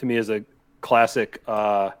 This to me is a classic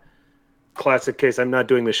case. I'm not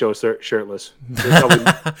doing the show shirtless.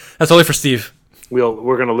 That's only for Steve.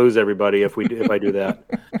 We're going to lose everybody if I do that.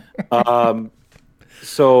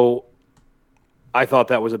 So I thought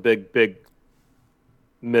that was a big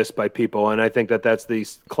miss by people, and I think that's the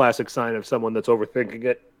classic sign of someone that's overthinking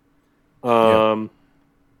it. I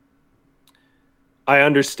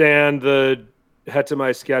understand the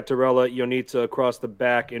Hetamai, Schiattarella, Ionita across the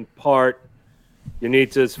back in part.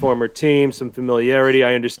 Ionita's former team, some familiarity.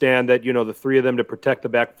 I understand that, the three of them to protect the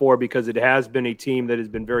back four because it has been a team that has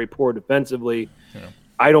been very poor defensively. Yeah.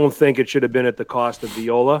 I don't think it should have been at the cost of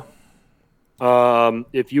Viola.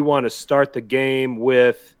 If you want to start the game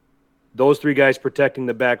with those three guys protecting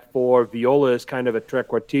the back four, Viola is kind of a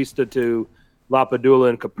trequartista to Lapadula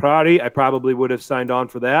and Caprari. I probably would have signed on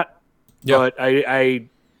for that. Yep. But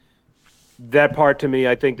that part to me,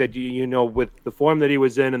 I think that, with the form that he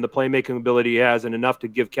was in and the playmaking ability he has and enough to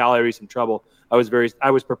give Cagliari some trouble, I was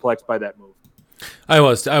perplexed by that move. I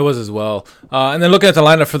was as well. And then looking at the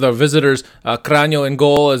lineup for the visitors, Cragno in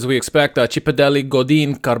goal, as we expect, Cipadelli,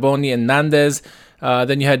 Godin, Carboni, and Nandez.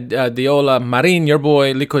 Then you had Diola, Marin, your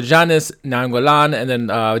boy, Lico Janis, Nangolan, and then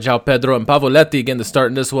João Pedro and Pavoletti getting the start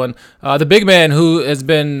in this one. The big man who has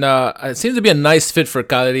been, it seems to be a nice fit for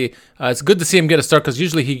Cagliari. It's good to see him get a start because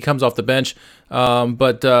usually he comes off the bench.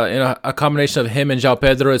 But a combination of him and João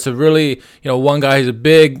Pedro, it's a really, one guy who's a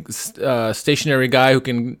big, stationary guy who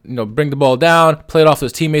can, bring the ball down, play it off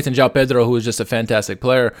his teammates, and João Pedro, who is just a fantastic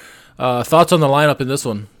player. Thoughts on the lineup in this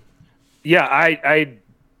one? Yeah, I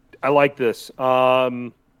like this.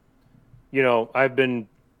 I've been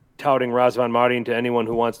touting Razvan Marin to anyone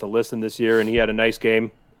who wants to listen this year, and he had a nice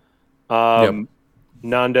game.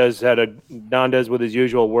 Nandez with his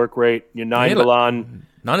usual work rate. Nainggolan.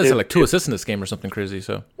 Nandez had like 2 assists in this game or something crazy.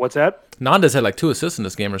 So what's that? Nandez had like 2 assists in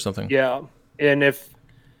this game or something. Yeah, and if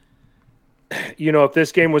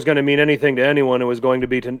this game was going to mean anything to anyone, it was going to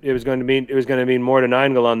mean more to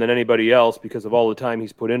Nainggolan than anybody else because of all the time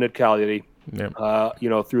he's put in at Cagliari.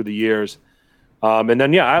 Yeah. Through the years. And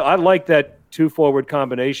then I like that 2-forward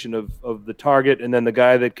combination of the target and then the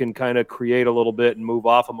guy that can kind of create a little bit and move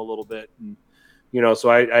off him a little bit. And, so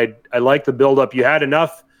I like the buildup. You had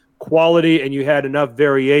enough quality and you had enough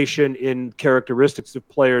variation in characteristics of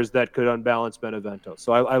players that could unbalance Benevento.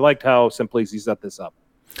 So I liked how Simplici set this up.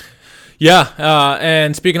 Yeah,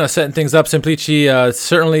 and speaking of setting things up, Simplici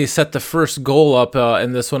certainly set the first goal up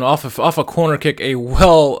in this one off a corner kick, a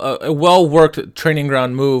well worked training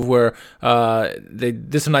ground move where they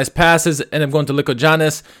did some nice passes, ended up going to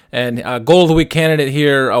Lykogiannis, and goal of the week candidate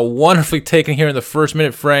here, wonderfully taken here in the first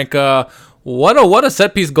minute. Frank, what a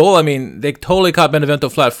set piece goal! I mean, they totally caught Benevento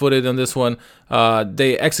flat-footed on this one.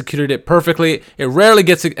 They executed it perfectly. It rarely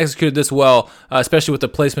gets executed this well, especially with the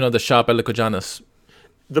placement of the shot by Lykogiannis.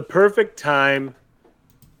 The perfect time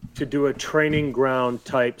to do a training ground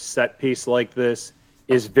type set piece like this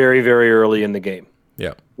is very, very early in the game.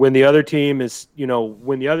 Yeah. When the other team is,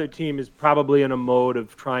 probably in a mode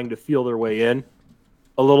of trying to feel their way in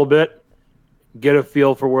a little bit, get a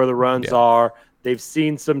feel for where the runs are. They've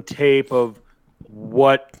seen some tape of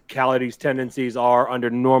what Cagliari's tendencies are under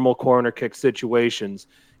normal corner kick situations,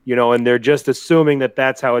 and they're just assuming that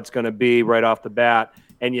that's how it's going to be right off the bat.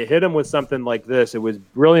 And you hit them with something like this. It was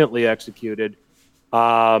brilliantly executed.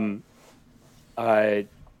 Benevento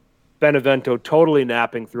totally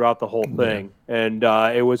napping throughout the whole thing. Yeah. And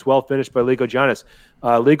it was well finished by Lykogiannis.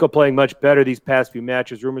 Liko playing much better these past few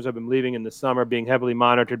matches. Rumors of him leaving in the summer, being heavily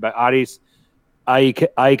monitored by Aris,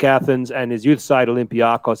 AEK Athens, and his youth side,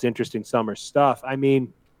 Olympiacos. Interesting summer stuff. I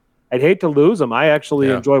mean, I'd hate to lose him. I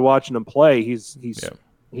actually enjoy watching him play. He's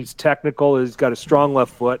technical. He's got a strong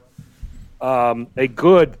left foot. A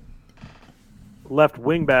good left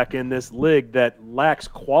wing back in this league that lacks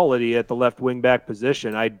quality at the left wing back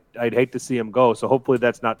position. I'd hate to see him go. So hopefully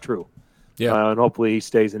that's not true. Yeah. And hopefully he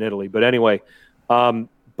stays in Italy. But anyway,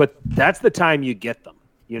 but that's the time you get them,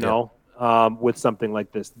 with something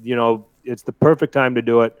like this. It's the perfect time to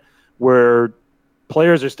do it where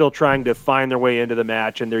players are still trying to find their way into the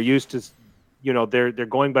match and they're used to, they're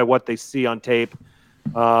going by what they see on tape.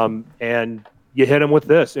 And you hit him with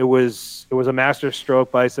this. It was a master stroke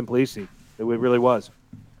by Simplici. It really was.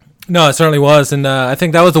 No, it certainly was, and I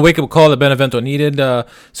think that was the wake-up call that Benevento needed. As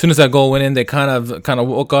soon as that goal went in, they kind of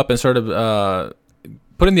woke up and started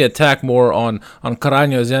putting the attack more on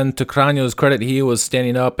Cragno's end. To Cragno's credit, he was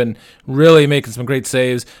standing up and really making some great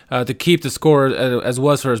saves to keep the score as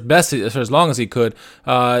was for as long as he could.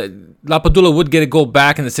 Lapadula would get a goal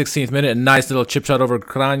back in the 16th minute, a nice little chip shot over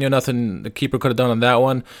Cragno. Nothing the keeper could have done on that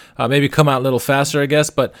one. Maybe come out a little faster, I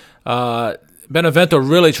guess, but Benevento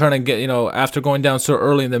really trying to get, after going down so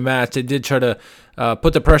early in the match, they did try to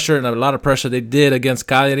put the pressure, and a lot of pressure they did against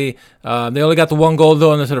Cagliari. They only got the one goal,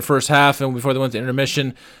 though, into the first half and before they went to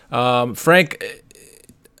intermission. Frank,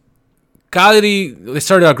 Cagliari, they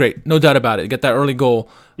started out great, no doubt about it. Get that early goal.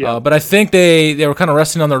 Yeah. But I think they were kind of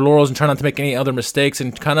resting on their laurels and trying not to make any other mistakes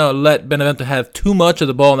and kind of let Benevento have too much of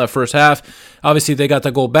the ball in that first half. Obviously, they got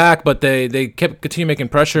the goal back, but they continue making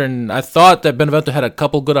pressure. And I thought that Benevento had a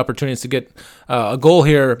couple good opportunities to get a goal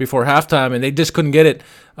here before halftime, and they just couldn't get it.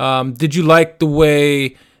 Did you like the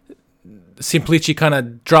way Simplici kind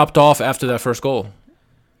of dropped off after that first goal?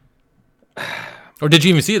 Or did you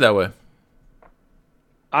even see it that way?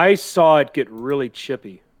 I saw it get really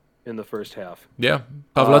chippy in the first half. Yeah.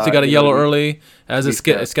 Pavoletti got a yellow early, as is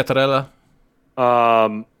Scattarella.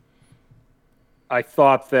 I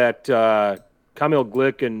thought that Kamil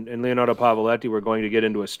Glick and Leonardo Pavoletti were going to get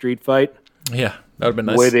into a street fight. Yeah, that would have been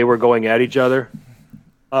nice. The way they were going at each other.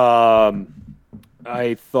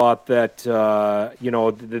 I thought that,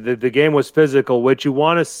 the game was physical, which you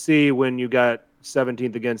want to see when you got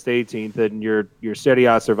 17th against 18th and your Serie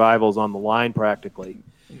A survival's on the line practically.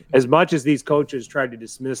 As much as these coaches tried to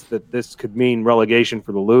dismiss that this could mean relegation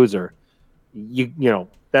for the loser,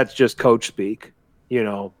 that's just coach speak.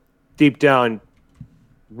 Deep down,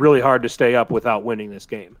 really hard to stay up without winning this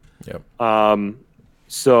game. Yep.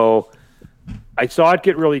 So I saw it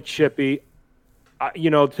get really chippy.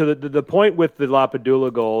 To the point with the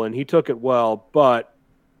Lapadula goal, and he took it well, but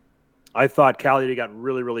I thought Cagliari got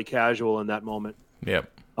really, really casual in that moment. Yep.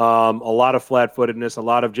 A lot of flat-footedness, a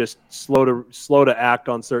lot of just slow to act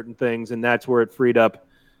on certain things, and that's where it freed up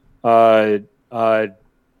Lapadula.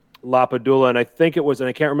 And I think it was, and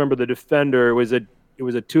I can't remember the defender. It was a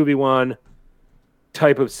 2v1.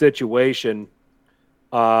 type of situation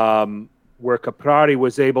where Caprari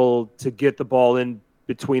was able to get the ball in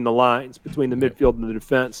between the lines, between the midfield and the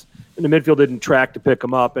defense. And the midfield didn't track to pick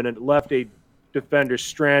him up, and it left a defender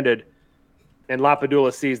stranded. And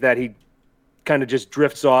Lapadula sees that, he kind of just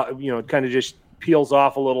drifts off, kind of just peels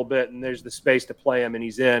off a little bit, and there's the space to play him, and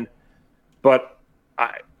he's in. But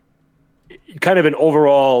kind of an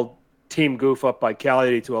overall team goof up by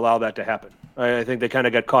Cagliari to allow that to happen. I think they kind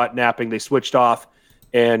of got caught napping. They switched off,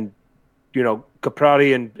 and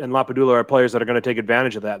Caprari and Lapadula are players that are going to take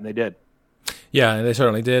advantage of that, and they did. Yeah, they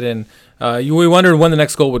certainly did, and we wondered when the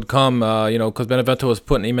next goal would come, because Benevento was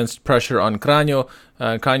putting immense pressure on Cragno.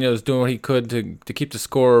 Cragno was doing what he could to keep the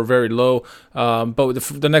score very low. But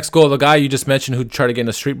the next goal, the guy you just mentioned who tried to get in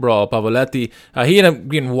a street brawl, Pavoletti, he ended up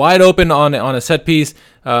getting wide open on a set piece,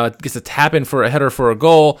 gets a tap in for a header for a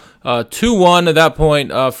goal. 2-1 at that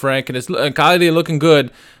point, Frank, and Cagliari looking good.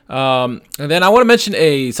 And then I want to mention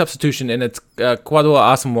a substitution, and it's Kwadwo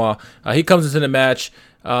Asamoah. He comes into the match.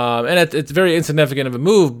 And it's very insignificant of a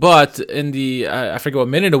move, but in the I forget what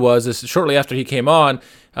minute it was. This shortly after he came on,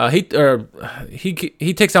 he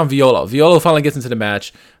takes down Viola. Viola finally gets into the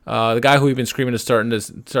match. The guy who we've been screaming to start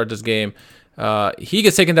this game. He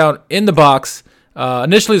gets taken down in the box.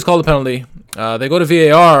 Initially, it's called a penalty. They go to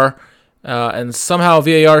VAR, and somehow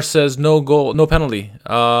VAR says no goal, no penalty.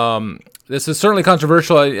 This is certainly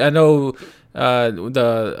controversial. I know. I think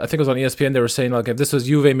it was on ESPN. They were saying like if this was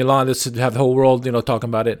Juve Milan, this would have the whole world talking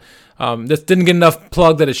about it. This didn't get enough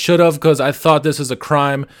plug that it should have, because I thought this was a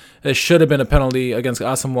crime. It should have been a penalty against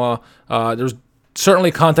Asamoah. There's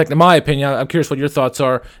certainly contact, in my opinion. I'm curious what your thoughts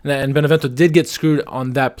are. And Benevento did get screwed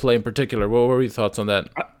on that play in particular. What were your thoughts on that?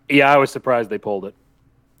 Yeah, I was surprised they pulled it.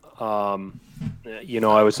 I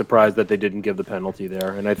was surprised that they didn't give the penalty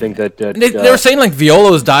there, and I think that they were saying like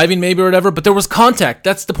Viola was diving maybe or whatever, but there was contact.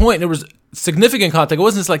 That's the point. There was significant contact. It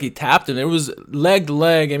wasn't just like he tapped him. It was leg to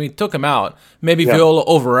leg. I mean, he took him out. Maybe Viola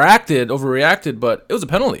overreacted, but it was a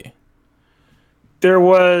penalty. There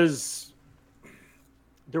was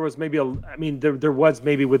maybe there was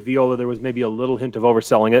maybe with Viola, there was maybe a little hint of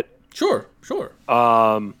overselling it. Sure.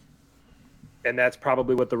 And that's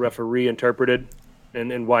probably what the referee interpreted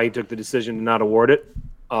and why he took the decision to not award it.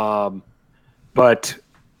 But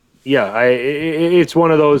yeah, it's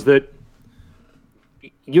one of those that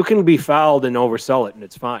you can be fouled and oversell it, and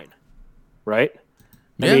it's fine, right?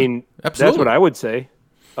 Yeah, I mean, absolutely. That's what I would say.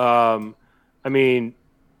 If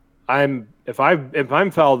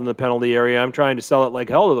I'm fouled in the penalty area, I'm trying to sell it like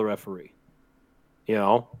hell to the referee.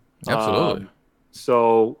 Absolutely.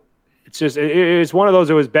 So it's one of those.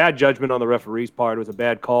 It was bad judgment on the referee's part. It was a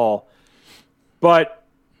bad call, but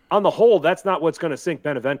on the whole, that's not what's going to sink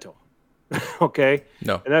Benevento. Okay.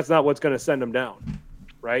 No. And that's not what's going to send them down,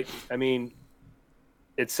 right? I mean,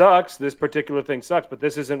 it sucks. This particular thing sucks, but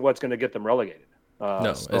this isn't what's going to get them relegated.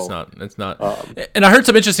 It's not. It's not. And I heard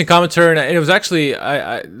some interesting commentary, and it was actually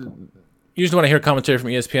I usually when I hear commentary from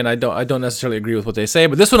ESPN, I don't necessarily agree with what they say,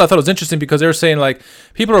 but this one I thought was interesting because they were saying like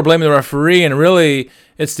people are blaming the referee, and really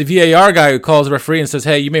it's the VAR guy who calls the referee and says,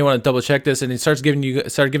 "Hey, you may want to double check this," and he started giving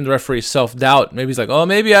the referee self doubt. Maybe he's like, "Oh,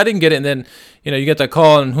 maybe I didn't get it," and then you get that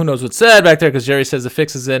call, and who knows what's said back there because Jerry says the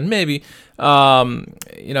fix is in. Maybe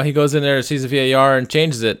he goes in there, sees the VAR, and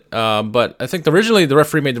changes it. But I think originally the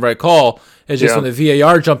referee made the right call. It's just when the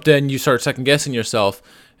VAR jumped in, you start second guessing yourself.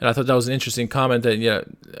 And I thought that was an interesting comment that,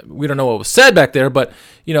 we don't know what was said back there, but,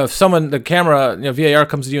 if the camera, VAR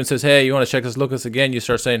comes to you and says, hey, you want to check this, look at this again, you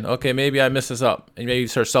start saying, okay, maybe I messed this up. And maybe you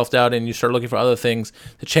start self-doubting and you start looking for other things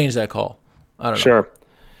to change that call. I don't know. Sure.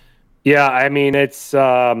 Yeah, I mean, it's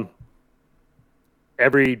every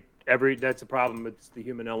that's a problem. It's the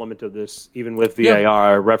human element of this. Even with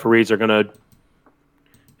VAR, referees are going to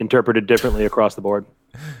interpret it differently across the board.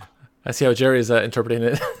 I see how Jerry is interpreting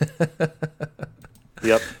it.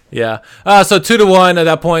 Yep. Yeah. So 2-1 at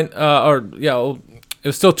that point, it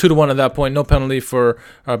was still 2-1 at that point. No penalty for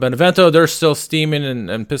Benevento. They're still steaming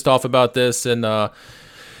and pissed off about this. And I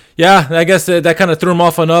guess that kind of threw them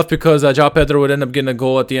off enough because João Pedro would end up getting a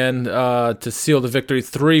goal at the end to seal the victory.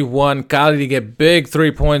 3-1. Cagliari get big 3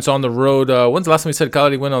 points on the road. When's the last time we said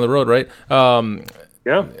Cagliari win on the road, right?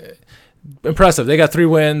 Yeah. Impressive. They got 3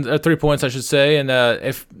 points, I should say, and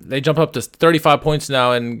if they jump up to 35 points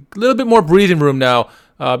now, and a little bit more breathing room now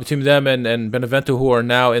between them and Benevento, who are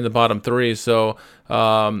now in the bottom 3. So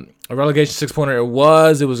a relegation 6-pointer it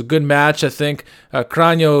was a good match. I think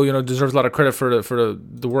Cragno, deserves a lot of credit for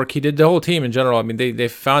the work he did. The whole team in general. I mean, they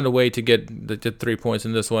found a way to get the 3 points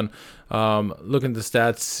in this one. Looking at the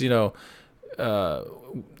stats,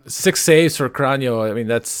 6 saves for Cragno. I mean,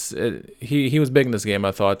 that's he was big in this game.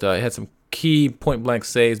 I thought he had some key point-blank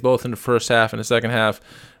saves, both in the first half and the second half.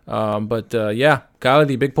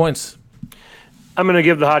 Cagliari, big points. I'm going to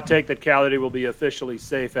give the hot take that Cagliari will be officially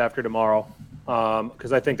safe after tomorrow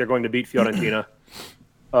because I think they're going to beat Fiorentina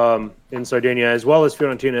in Sardinia, as well as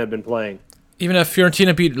Fiorentina have been playing. Even if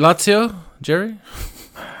Fiorentina beat Lazio, Jerry?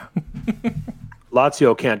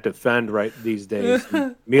 Lazio can't defend right these days.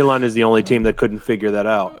 Milan is the only team that couldn't figure that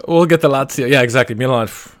out. We'll get the Lazio. Yeah, exactly. Milan.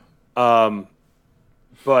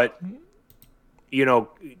 But,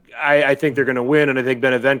 I think they're going to win, and I think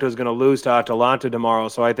Benevento is going to lose to Atalanta tomorrow.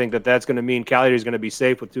 So I think that's going to mean Cagliari is going to be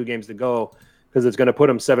safe with 2 games to go because it's going to put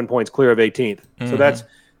them 7 points clear of 18th. Mm-hmm. So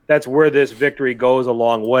that's where this victory goes a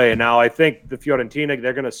long way. And now I think the Fiorentina,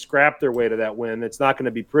 they're going to scrap their way to that win. It's not going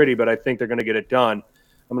to be pretty, but I think they're going to get it done.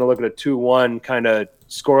 I'm going to look at a 2-1 kind of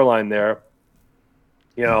scoreline there.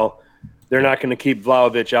 They're not going to keep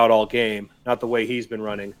Vlahovic out all game, not the way he's been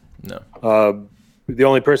running. No. The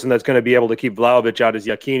only person that's going to be able to keep Vlahovic out is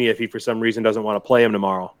Iachini if he, for some reason, doesn't want to play him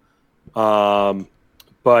tomorrow.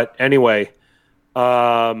 But anyway,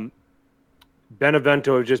 Benevento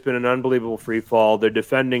have just been an unbelievable free fall. Their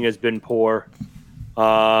defending has been poor.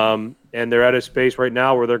 And they're at a space right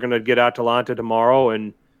now where they're going to get Atalanta tomorrow.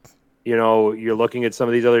 And, you're looking at some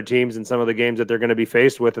of these other teams and some of the games that they're going to be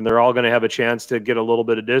faced with, and they're all going to have a chance to get a little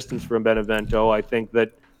bit of distance from Benevento. I think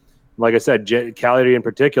that, like I said, Cagliari in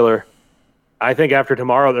particular, I think after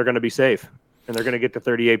tomorrow they're going to be safe, and they're going to get to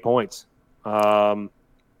 38 points. And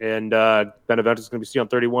Benevento's going to be still on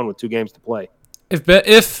 31 with 2 games to play.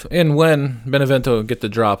 If and when Benevento get the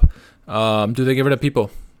drop, do they give it to Pipo?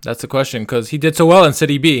 That's the question, because he did so well in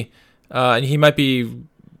Serie B, and he might be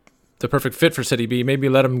the perfect fit for Serie B. Maybe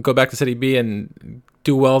let him go back to Serie B and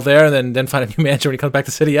do well there, and then find a new manager when he comes back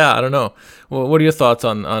to Serie A. I don't know. Well, what are your thoughts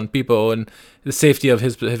on Pipo and the safety of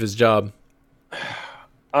his job?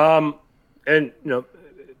 And,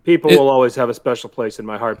 Pipo will always have a special place in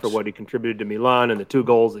my heart for what he contributed to Milan and the 2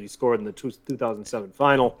 goals that he scored in the 2007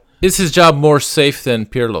 final. Is his job more safe than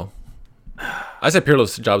Pirlo? I said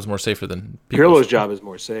Pirlo's job is more safer than Pipo's. Pirlo's job is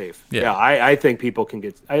more safe. Yeah, I think people can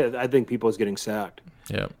get. I think Pipo's getting sacked.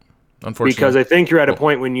 Yeah, unfortunately, because I think you're at a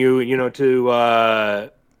point when to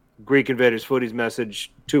Greek Invaders Footy's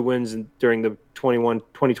message, 2 wins during the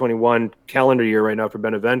 2021 calendar year right now for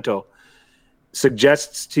Benevento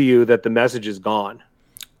suggests to you that the message is gone.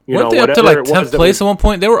 Weren't they up to 10th place at one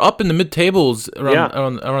point? They were up in the mid tables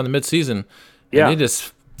around the mid season. Yeah, they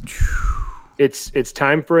just. It's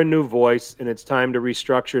time for a new voice, and it's time to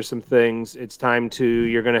restructure some things. It's time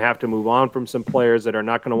you're going to have to move on from some players that are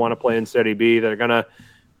not going to want to play in Serie B. They're going to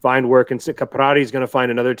find work, and Caprari is going to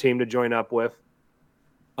find another team to join up with.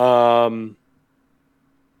 I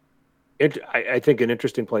think an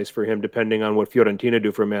interesting place for him, depending on what Fiorentina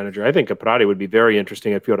do for a manager. I think Caprari would be very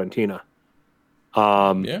interesting at Fiorentina.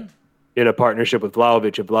 In a partnership with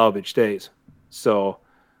Vlahovic if Vlahovic stays. So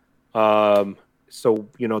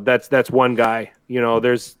that's one guy.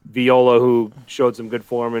 There's Viola, who showed some good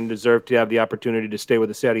form and deserved to have the opportunity to stay with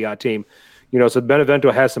the Serie A team. So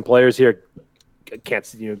Benevento has some players here. Can't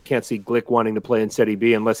see Glick wanting to play in Serie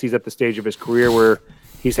B unless he's at the stage of his career where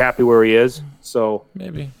he's happy where he is. So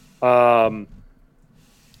maybe.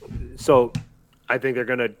 So I think they're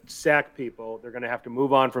going to sack people. They're going to have to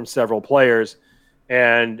move on from several players,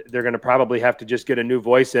 and they're going to probably have to just get a new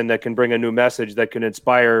voice in that can bring a new message that can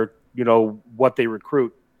inspire, what they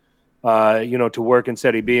recruit, to work in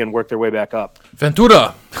Serie B and work their way back up.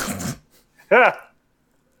 Ventura.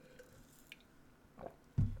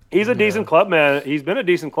 He's a decent club man. He's been a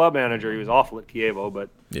decent club manager. He was awful at Chievo, but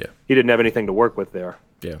he didn't have anything to work with there.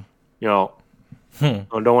 Yeah. I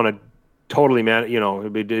don't want to totally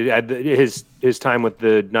his time with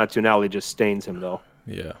the Nazionale just stains him though.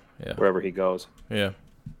 Yeah. Wherever he goes. Yeah.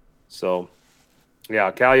 So,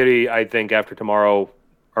 Cagliari, I think after tomorrow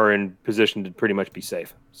are in position to pretty much be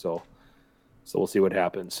safe. So we'll see what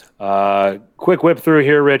happens. Quick whip through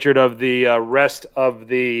here, Richard, of the rest of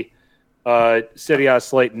the Serie A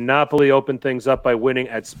slate. Napoli opened things up by winning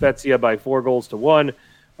at Spezia by 4-1.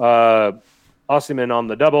 Osimhen on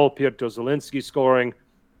the double. Pietro Zielinski scoring.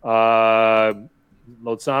 Lozano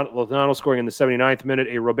scoring in the 79th minute.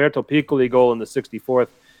 A Roberto Piccoli goal in the 64th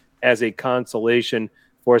as a consolation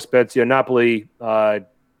for Spezia. Napoli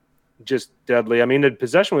just deadly. I mean, the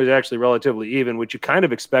possession was actually relatively even, which you kind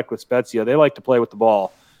of expect with Spezia. They like to play with the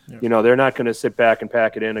ball. Yeah. They're not going to sit back and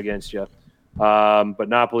pack it in against you. But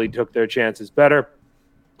Napoli took their chances better.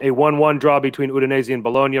 A 1-1 draw between Udinese and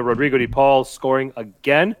Bologna. Rodrigo Di Paul scoring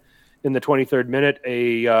again in the 23rd minute.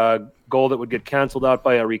 A goal that would get canceled out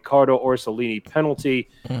by a Riccardo Orsolini penalty.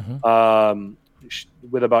 Mm-hmm.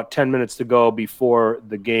 with about 10 minutes to go before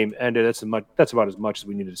the game ended. That's about as much as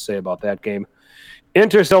we needed to say about that game.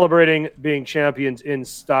 Inter celebrating being champions in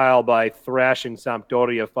style by thrashing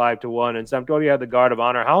Sampdoria 5-1, and Sampdoria had the guard of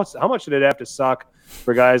honor. How much did it have to suck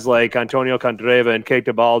for guys like Antonio Candreva and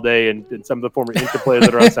Keita Balde and some of the former Inter players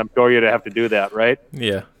that are on Sampdoria to have to do that, right?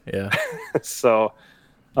 Yeah. So,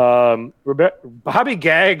 Bobby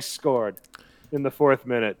Gaggs scored in the 4th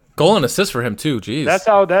minute. Goal and assist for him too. Jeez.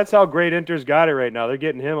 That's how great Inter's got it right now. They're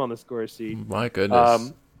getting him on the score sheet. My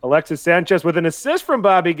goodness. Alexis Sanchez with an assist from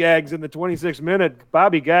Bobby Gaggs in the 26th minute.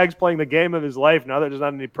 Bobby Gaggs playing the game of his life now that there's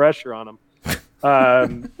not any pressure on him.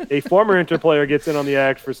 A former Inter player gets in on the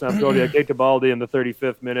act for Sampdoria, Keita Balde in the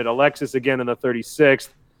 35th minute. Alexis again in the 36th.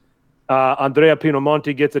 Andrea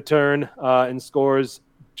Pinomonti gets a turn and scores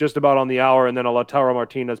just about on the hour, and then a Lautaro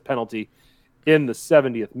Martinez penalty in the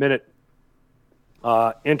 70th minute.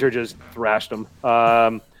 Inter just thrashed them.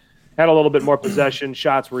 Had a little bit more possession.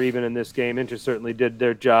 Shots were even in this game. Inter certainly did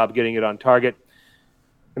their job getting it on target.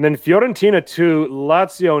 And then Fiorentina 2,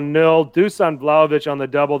 Lazio 0. Dusan Vlahovic on the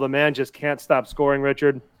double. The man just can't stop scoring,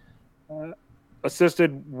 Richard.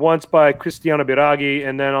 Assisted once by Cristiano Biraghi,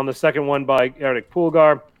 and then on the second one by Eric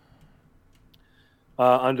Pulgar.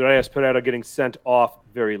 Andreas Pereira getting sent off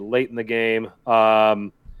very late in the game.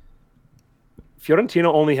 Fiorentina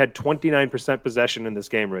only had 29% possession in this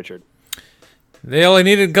game, Richard. They only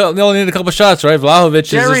needed a couple shots, right? Vlahovic is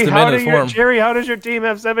just the man of form. Jerry, how does your team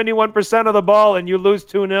have 71% of the ball and you lose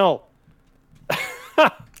 2-0?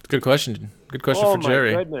 Good question. Good question for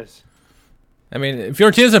Jerry. Oh, my goodness. I mean,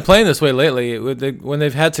 Fiorentina's been playing this way lately. When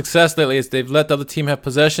they've had success lately, they've let the other team have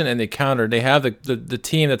possession and they counter. They have the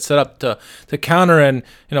team that's set up to counter, and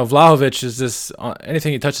Vlahovic is this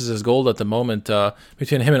anything he touches is gold at the moment.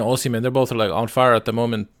 Between him and Osimhen, they're both like on fire at the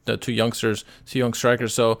moment. The two young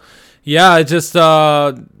strikers. So yeah, it just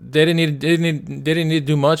they didn't need to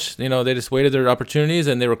do much. They just waited their opportunities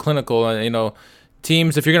and they were clinical. And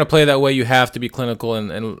teams, if you're going to play that way, you have to be clinical,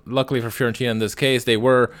 and luckily for Fiorentina in this case, they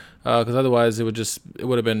were, because otherwise it would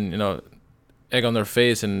have been egg on their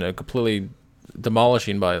face and completely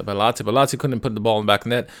demolishing by Lazio. But Lazio couldn't put the ball in the back of the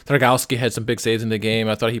net. Dragowski had some big saves in the game.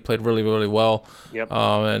 I thought he played really, really well. Yep.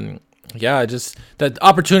 And yeah, just the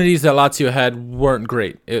opportunities that Lazio had weren't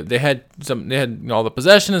great. They had all the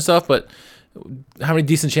possession and stuff, but how many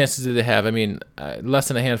decent chances did they have? I mean, less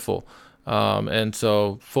than a handful. And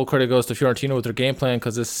so full credit goes to Fiorentina with their game plan,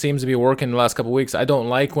 because this seems to be working in the last couple of weeks. I don't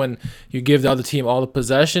like when you give the other team all the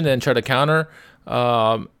possession and try to counter,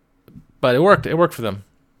 but it worked. It worked for them.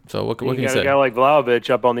 So what can you say? A guy like Vlahovic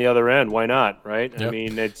up on the other end. Why not, right? Yep. I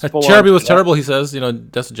mean, it's Cherby was terrible, he says.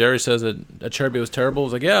 That's what Jerry says, that Cherby was terrible. I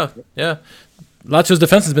was like, yeah. Lazio's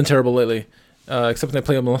defense has been terrible lately, except when they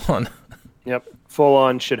play Milan. Yep.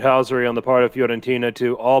 Full-on shithousery on the part of Fiorentina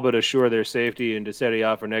to all but assure their safety into Serie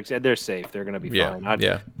A for next. They're safe. They're going to be fine.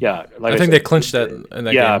 Yeah. Like I think they clinched that in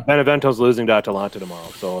that game. Yeah, Benevento's losing to Atalanta tomorrow.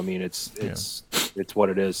 So, I mean, it's what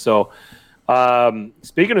it is. So,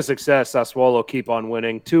 speaking of success, Sassuolo keep on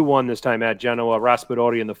winning. 2-1 this time at Genoa.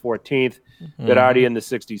 Raspadori in the 14th. Berardi in the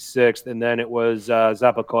 66th. And then it was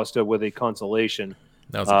Zappacosta with a consolation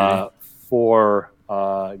for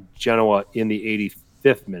Genoa in the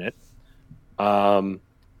 85th minute.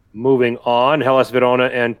 Moving on, Hellas Verona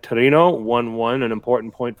and Torino 1-1, an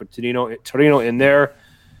important point for Torino in their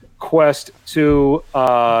quest to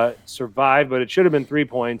survive, but it should have been 3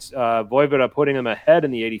 points. Vojvoda putting them ahead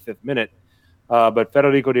in the 85th minute, but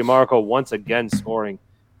Federico Di Marco once again scoring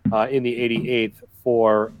in the 88th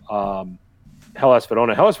for Hellas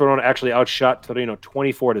Verona. Hellas Verona actually outshot Torino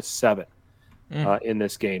 24-7 in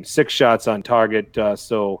this game. 6 shots on target,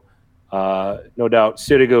 so no doubt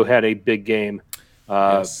Sirigu had a big game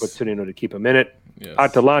for Torino to keep him in it. Yes.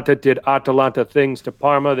 Atalanta did Atalanta things to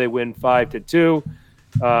Parma. They win 5-2.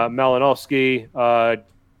 Malinowski,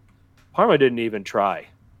 Parma didn't even try.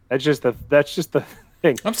 That's just the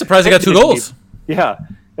thing. I'm surprised they got 2 goals. I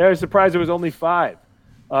was surprised it was only 5.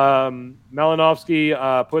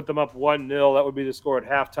 Malinowski put them up 1-0. That would be the score at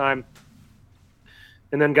halftime.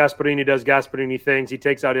 And then Gasperini does Gasperini things. He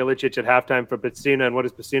takes out Ilicic at halftime for Pessina. And what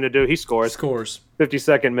does Pessina do? He scores.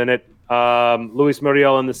 52nd minute. Luis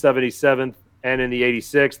Muriel in the 77th and in the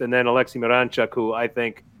 86th. And then Alexei Miranchuk, who I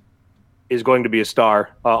think is going to be a star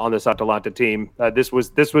on this Atalanta team. This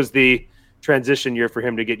was the transition year for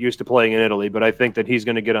him to get used to playing in Italy. But I think that he's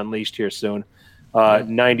going to get unleashed here soon.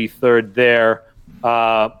 93rd there.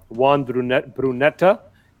 Juan Brunetta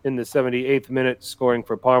in the 78th minute scoring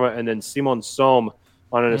for Parma. And then Simon Somme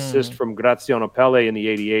on an assist from Graziano Pelle in the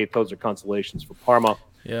 88th. Those are consolations for Parma.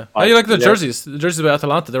 Yeah. How do you like the jerseys? The jerseys of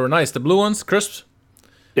Atalanta, they were nice. The blue ones, crisp.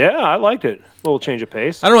 Yeah, I liked it. A little change of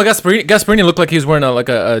pace. I don't know. Gasparini looked like he was wearing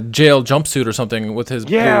a jail jumpsuit or something with his.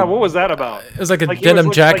 Yeah, what was that about? It was like a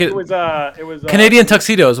denim jacket. Like it was Canadian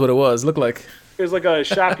tuxedo is what it was. Looked like. It was like a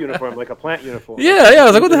shop uniform, like a plant uniform. Yeah. I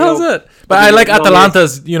was like, what the hell is that? But I like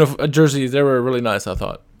Atalanta's jerseys. They were really nice, I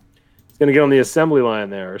thought. He's going to get on the assembly line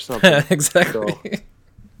there or something. Exactly.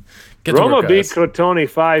 So. Roma beat Crotone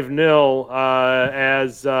 5-0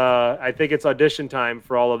 as I think it's audition time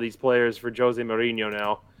for all of these players for Jose Mourinho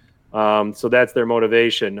now. So that's their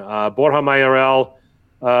motivation. Borja Mayoral,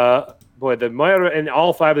 the Mayoral, and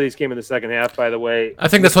all 5 of these came in the second half, by the way. I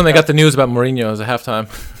think that's when they got the news about Mourinho as a halftime.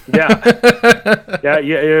 Yeah.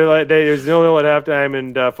 You're like, there's no nil at halftime,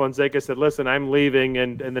 and Fonseca said, listen, I'm leaving,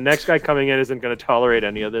 and the next guy coming in isn't going to tolerate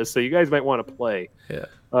any of this, so you guys might want to play. Yeah.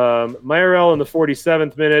 Mayoral in the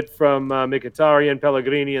 47th minute from Mkhitaryan,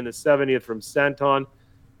 Pellegrini in the 70th from Santon,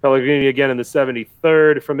 Pellegrini again in the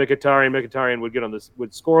 73rd from Mkhitaryan. Mkhitaryan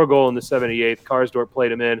would score a goal in the 78th. Karsdorp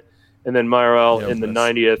played him in, and then Mayoral in the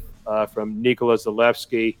 90th from Nikola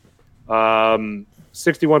Zalewski.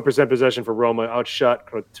 61% possession for Roma, outshot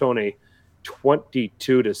Crotone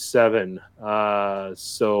 22-7.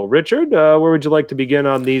 So, Richard, where would you like to begin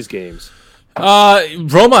on these games?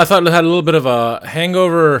 Roma, I thought, had a little bit of a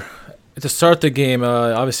hangover to start the game.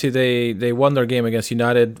 Obviously, they won their game against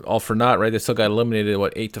United all for naught, right? They still got eliminated,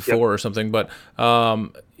 8-4 or something. But I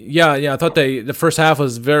thought the first half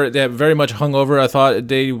was very much hungover. I thought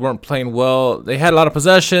they weren't playing well. They had a lot of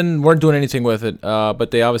possession, weren't doing anything with it.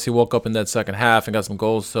 But they obviously woke up in that second half and got some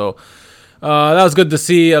goals. So that was good to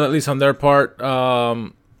see, at least on their part.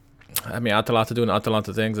 Atalanta doing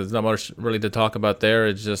Atalanta things. There's not much really to talk about there.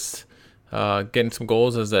 It's just getting some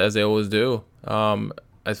goals as they always do.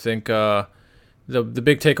 I think the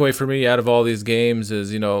big takeaway for me out of all these games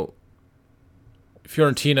is,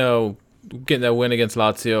 Fiorentina getting that win against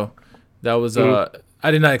Lazio. That was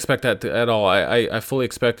I did not expect that at all. I fully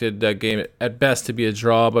expected that game at best to be a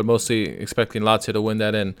draw, but mostly expecting Lazio to win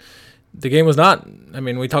that. And the game was not.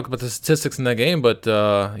 We talked about the statistics in that game, but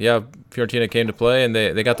Fiorentina came to play and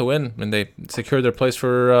they got the win and they secured their place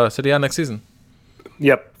for Serie A next season.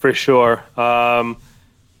 Yep, for sure.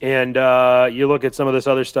 And you look at some of this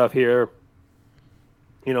other stuff here.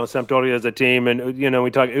 Sampdoria as a team, and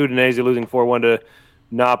we talk Udinese losing 4-1 to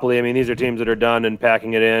Napoli. These are teams that are done and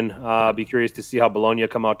packing it in. Be curious to see how Bologna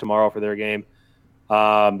come out tomorrow for their game.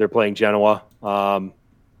 They're playing Genoa.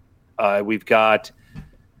 We've got,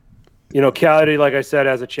 Cagliari, like I said,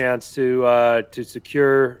 has a chance to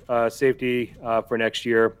secure safety for next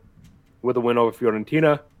year with a win over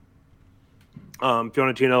Fiorentina.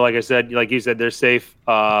 Fiorentina, like I said, like you said, they're safe.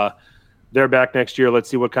 They're back next year. Let's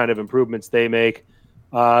see what kind of improvements they make.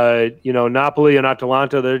 Napoli and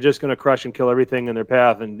Atalanta, they're just going to crush and kill everything in their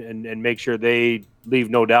path and make sure they leave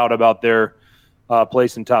no doubt about their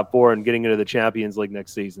place in top 4 and getting into the Champions League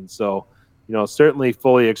next season. So, certainly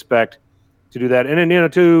fully expect to do that. And then,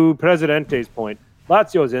 to Presidente's point,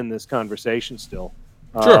 Lazio's in this conversation still.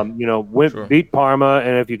 Sure. Beat Parma,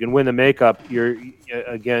 and if you can win the makeup, you're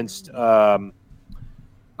against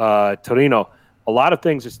Torino. A lot of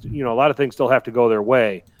things still have to go their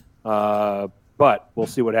way, but we'll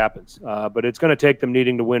see what happens. But it's going to take them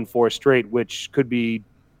needing to win 4 straight, which could be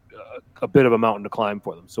a bit of a mountain to climb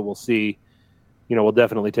for them. So we'll see. We'll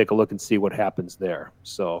definitely take a look and see what happens there.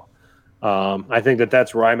 So I think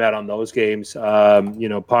that's where I'm at on those games.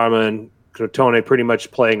 Parma and Crotone pretty much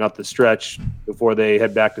playing up the stretch before they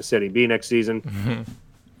head back to Serie B next season. Mm-hmm.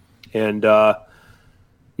 And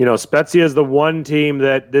Spezia is the one team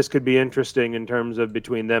that this could be interesting in terms of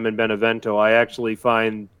between them and Benevento. I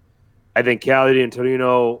think Cagliari and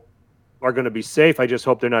Torino are going to be safe. I just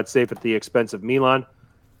hope they're not safe at the expense of Milan.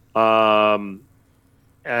 I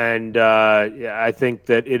think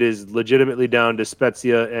that it is legitimately down to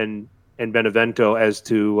Spezia and Benevento as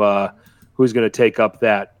to who's going to take up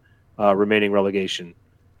that remaining relegation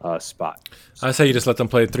spot. I say you just let them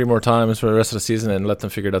play 3 more times for the rest of the season and let them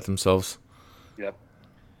figure it out themselves. Yep.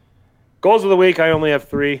 Goals of the week, I only have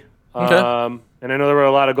 3. Okay. And I know there were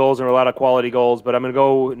a lot of goals and a lot of quality goals, but I'm going to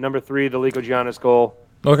go number 3, the Lico Giannis goal.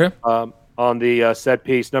 Okay. On the set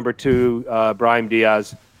piece. Number 2, Brahim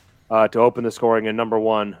Diaz to open the scoring. And number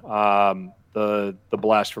 1, the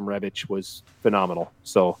blast from Rebic was phenomenal.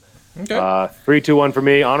 So 3-2-1 for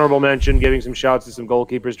me. Honorable mention, giving some shouts to some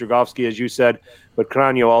goalkeepers. Dragowski, as you said, but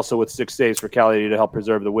Cranio also with 6 saves for Cagliari to help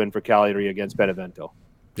preserve the win for Cagliari against Benevento.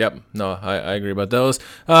 Yep. No, I agree about those.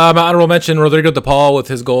 My honorable mention, Rodrigo De Paul with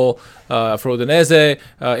his goal for Udinese.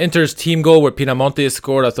 Inter's team goal where Pinamonti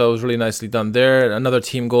scored. I thought it was really nicely done there. Another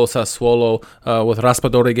team goal, Sassuolo, with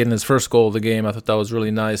Raspadori getting his first goal of the game. I thought that was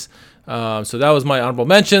really nice. So that was my honorable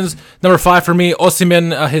mentions. Number 5 for me,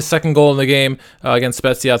 Osimhen, his second goal in the game against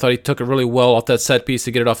Spezia. I thought he took it really well off that set piece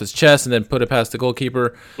to get it off his chest and then put it past the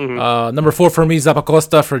goalkeeper. Number 4 for me,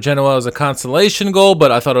 Zappacosta for Genoa was a consolation goal,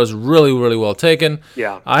 but I thought it was really, really well taken.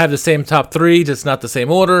 Yeah. I have the same top 3, just not the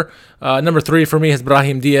same order. Number 3 for me is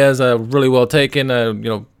Brahim Diaz, really well taken.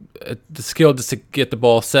 The skill just to get the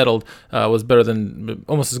ball settled was better than,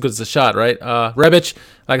 almost as good as the shot, right? Rebic,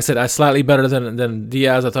 like I said, slightly better than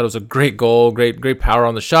Diaz. I thought it was a great goal, great power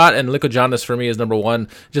on the shot. And Lykogiannis for me is number 1,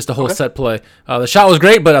 just the whole set play. The shot was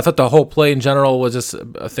great, but I thought the whole play in general was just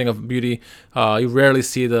a thing of beauty. You rarely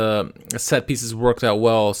see the set pieces work that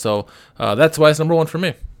well, so that's why it's number 1 for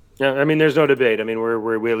me. Yeah, I mean, there's no debate. I mean,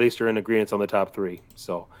 we at least are in agreement on the top 3.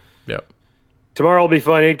 So, yeah. Tomorrow will be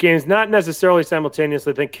fun. 8 games, not necessarily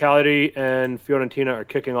simultaneously. I think Cagliari and Fiorentina are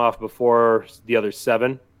kicking off before the other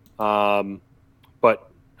 7. But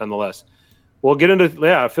nonetheless, we'll get into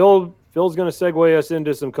Phil's going to segue us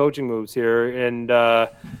into some coaching moves here, and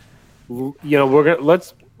we're gonna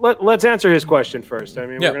let's answer his question first. I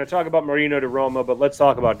mean, we're going to talk about Marino to Roma, but let's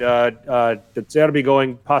talk about De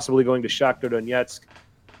Zerbi possibly going to Shakhtar Donetsk.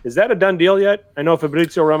 Is that a done deal yet? I know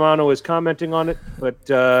Fabrizio Romano is commenting on it, but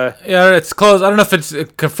yeah, it's close. I don't know if it's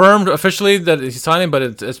confirmed officially that he's signing, but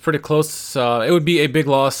it's pretty close. It would be a big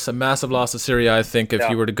loss, a massive loss to Serie A, I think, if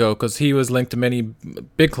he were to go, because he was linked to many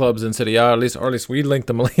big clubs in Serie A, or at least we linked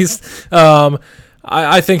him at least.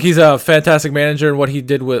 I think he's a fantastic manager, and what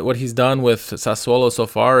he's done with Sassuolo so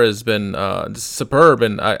far has been superb.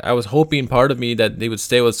 And I was hoping, part of me, that they would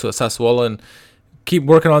stay with Sassuolo and keep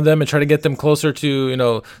working on them and try to get them closer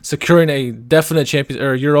to, securing a definite Champions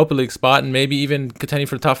or Europa League spot, and maybe even contending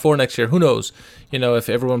for the top 4 next year. Who knows? If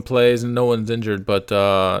everyone plays and no one's injured. But what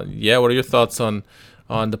are your thoughts on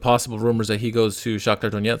the possible rumors that he goes to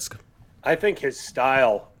Shakhtar Donetsk? I think his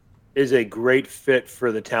style is a great fit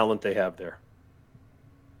for the talent they have there.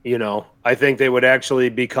 I think they would actually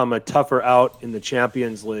become a tougher out in the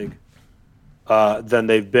Champions League than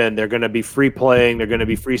they've been. They're going to be free playing. They're going to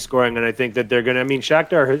be free scoring. And I think that they're going to,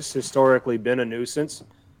 Shakhtar has historically been a nuisance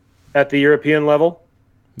at the European level.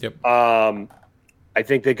 Yep. I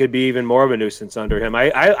think they could be even more of a nuisance under him.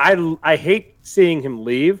 I hate seeing him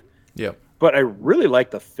leave. Yep. But I really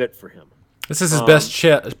like the fit for him. This is his best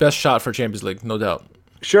shot for Champions League, no doubt.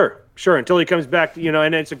 Sure. Until he comes back,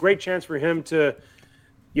 and it's a great chance for him to,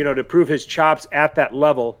 to prove his chops at that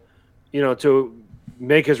level, to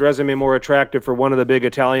make his resume more attractive for one of the big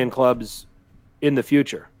Italian clubs in the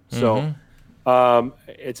future. So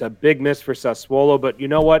it's a big miss for Sassuolo, but you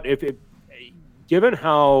know what? Given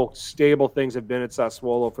how stable things have been at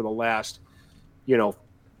Sassuolo for the last,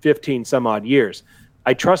 15 some odd years,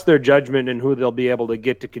 I trust their judgment in who they'll be able to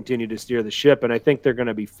get to continue to steer the ship, and I think they're going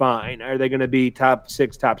to be fine. Are they going to be top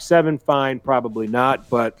 6, top 7? Fine, probably not,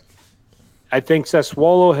 but I think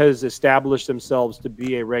Sassuolo has established themselves to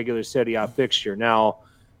be a regular Serie A fixture. Now,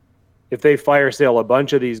 if they fire sale a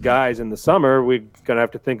bunch of these guys in the summer, we're going to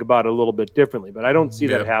have to think about it a little bit differently. But I don't see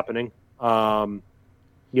that happening.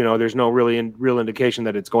 There's no real indication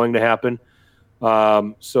that it's going to happen.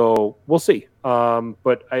 So we'll see.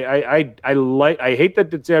 But I hate that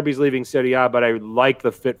De Zerbi's leaving Serie A, but I like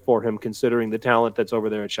the fit for him considering the talent that's over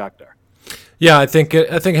there at Shakhtar. Yeah, I think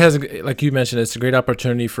it has, like you mentioned, it's a great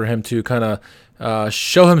opportunity for him to kind of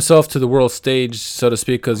show himself to the world stage, so to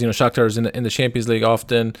speak, because Shakhtar is in the Champions League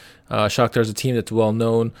often. Shakhtar is a team that's well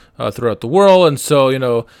known throughout the world, and so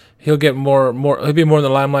he'll get he'll be more in the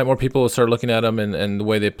limelight. More people will start looking at him and the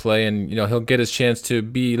way they play, and he'll get his chance to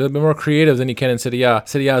be a little bit more creative than he can in Serie A.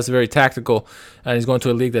 Serie A is very tactical, and he's going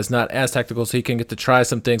to a league that's not as tactical, so he can get to try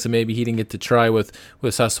some things that maybe he didn't get to try with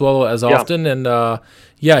Sassuolo as often. And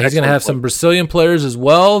he's going to have some Brazilian players as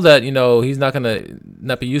well that he's not going to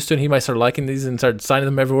not be used to, and he might start liking these and start signing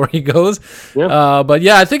them everywhere he goes. Yeah. But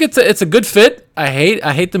I think it's a good fit. I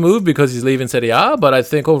hate the move because he's leaving Serie A, but I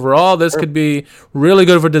think overall this could be really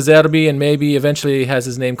good for De Zerbi, and maybe eventually has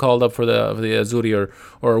his name called up for the Azzurri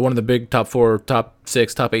or one of the big top 4, top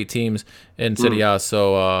 6, top 8 teams in Serie A.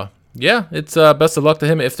 So it's best of luck to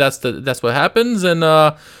him if that's what happens, and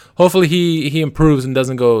hopefully he improves and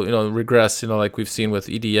doesn't go regress like we've seen with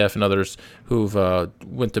EDF and others who've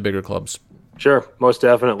went to bigger clubs. Sure, most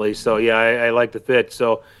definitely. So I like the fit.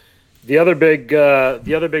 So the other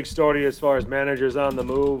big story as far as managers on the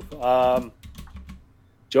move,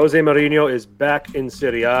 Jose Mourinho is back in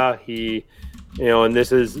Serie A. He And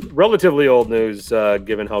this is relatively old news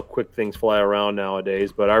given how quick things fly around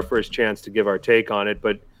nowadays, but our first chance to give our take on it.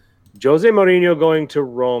 But Jose Mourinho going to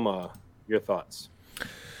Roma, your thoughts?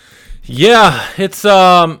 Yeah, it's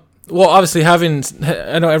well, obviously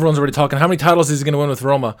I know everyone's already talking. How many titles is he going to win with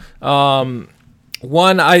Roma?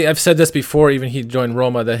 One, I've said this before, even he joined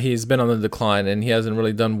Roma, that he's been on the decline and he hasn't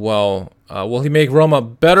really done well. Will he make Roma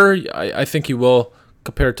better? I think he will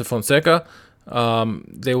compared to Fonseca.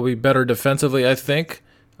 They will be better defensively, I think.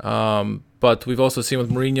 But we've also seen with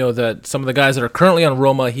Mourinho that some of the guys that are currently on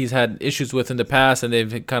Roma, he's had issues with in the past, and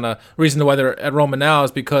they've kind of reason why they're at Roma now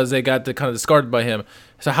is because they got kind of discarded by him.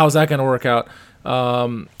 So how's that going to work out?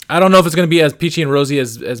 I don't know if it's going to be as peachy and rosy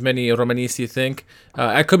as many Romanisti think.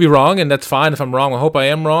 I could be wrong, and that's fine if I'm wrong. I hope I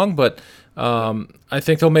am wrong, but I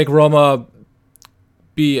think they'll make Roma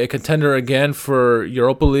be a contender again for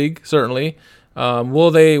Europa League, certainly. Will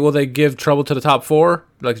they give trouble to the top four,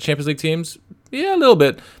 like the Champions League teams? Yeah, a little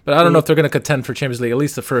bit, but I don't know if they're going to contend for Champions League, at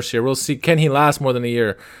least the first year. We'll see. Can he last more than a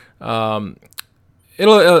year? It'll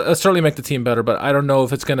certainly make the team better, but I don't know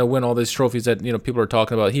if it's going to win all these trophies that people are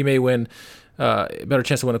talking about. He may win a better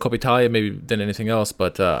chance to win a Coppa Italia maybe than anything else,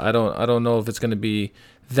 but I don't know if it's going to be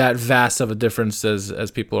that vast of a difference as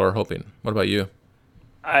people are hoping. What about you?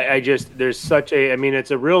 There's such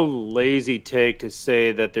it's a real lazy take to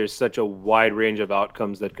say that there's such a wide range of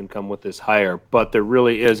outcomes that can come with this hire, but there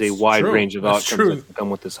really is a wide range of outcomes that can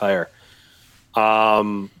come with this hire.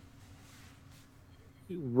 Roma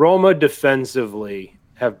defensively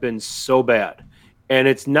have been so bad, and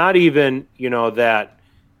it's not even, that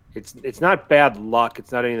it's not bad luck.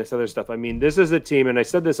 It's not any of this other stuff. I mean, this is a team, and I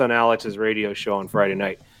said this on Alex's radio show on Friday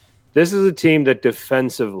night. This is a team that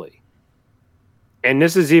defensively, and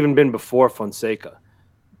this has even been before Fonseca,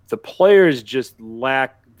 the players just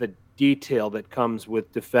lack the detail that comes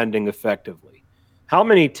with defending effectively. How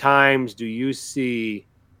many times do you see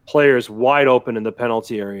players wide open in the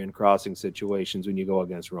penalty area in crossing situations when you go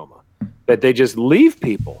against Roma? That they just leave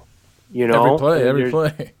people, Every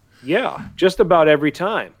play. Yeah, just about every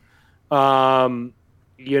time. Some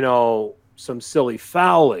silly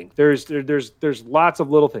fouling. There's lots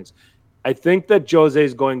of little things. I think that Jose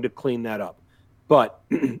is going to clean that up. But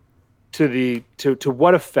to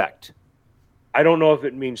what effect? I don't know if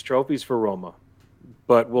it means trophies for Roma,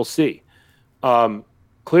 but we'll see.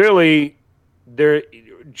 Clearly,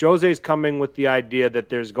 Jose's coming with the idea that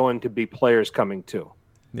there's going to be players coming too.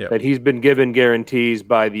 Yep. That he's been given guarantees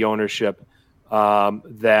by the ownership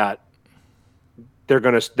that they're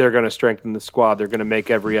gonna strengthen the squad. They're gonna make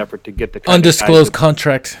every effort to get the undisclosed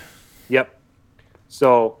contract. Yep.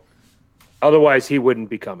 So otherwise, he wouldn't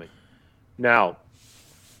be coming. Now,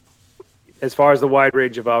 as far as the wide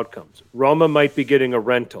range of outcomes, Roma might be getting a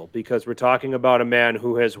rental because we're talking about a man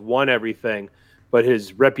who has won everything, but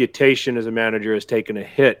his reputation as a manager has taken a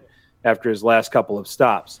hit after his last couple of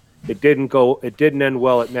stops. It didn't end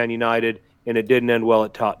well at Man United, and it didn't end well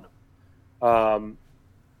at Tottenham.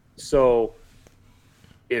 So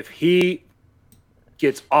if he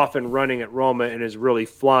gets off and running at Roma and is really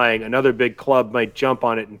flying, another big club might jump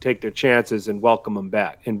on it and take their chances and welcome him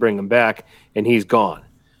back and bring him back, and he's gone.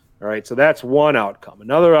 All right, so that's one outcome.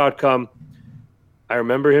 Another outcome, I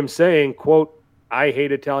remember him saying, quote, "I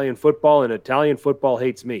hate Italian football and Italian football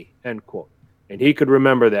hates me," end quote. And he could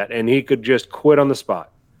remember that, and he could just quit on the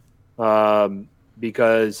spot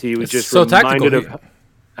because he was just so reminded of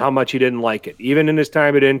how much he didn't like it, even in his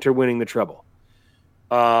time at Inter winning the treble.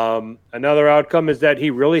 Another outcome is that he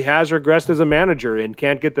really has regressed as a manager and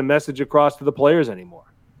can't get the message across to the players anymore.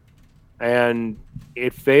 And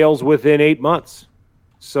it fails within 8 months.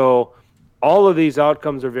 So all of these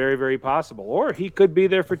outcomes are very, very possible. Or he could be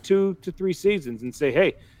there for 2 to 3 seasons and say,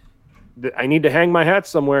 hey, I need to hang my hat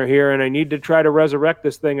somewhere here, and I need to try to resurrect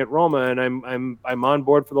this thing at Roma, and I'm on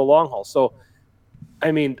board for the long haul. So,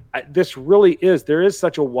 I mean, this really is, there is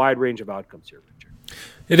such a wide range of outcomes here, Richard.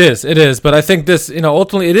 It is. But I think this,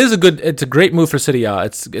 ultimately it's a great move for Serie A.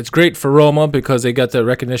 It's great for Roma because they got the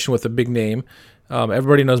recognition with a big name.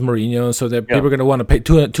 Everybody knows Mourinho, so that people are going to want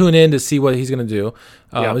to tune in to see what he's going to do.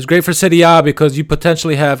 It's great for Serie A because you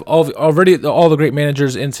potentially have all the great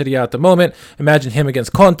managers in Serie A at the moment. Imagine him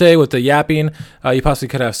against Conte with the yapping. You possibly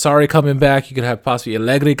could have Sarri coming back. You could have possibly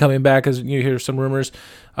Allegri coming back, as you hear some rumors.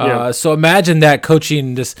 So imagine that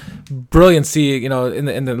coaching, this brilliancy,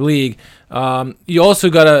 in the league. You also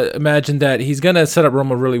got to imagine that he's going to set up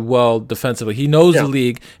Roma really well defensively. He knows the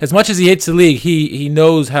league. As much as he hates the league, he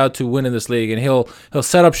knows how to win in this league, and he'll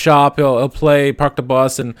set up shop. He'll play, park the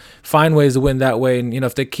bus, and find ways to win that way. And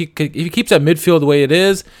if he keeps that midfield the way it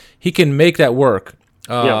is, he can make that work.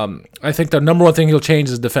 I think the number one thing he'll change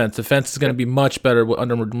is defense. Defense is going to be much better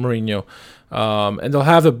under Mourinho, and they'll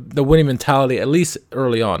have the winning mentality at least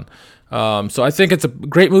early on. So I think it's a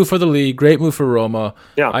great move for the league, great move for Roma.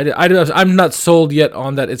 Yeah. I'm not sold yet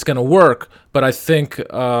on that it's going to work, but I think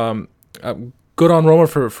good on Roma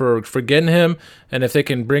for getting him, and if they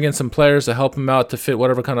can bring in some players to help him out to fit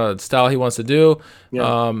whatever kind of style he wants to do,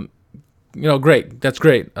 great. That's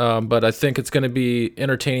great. But I think it's going to be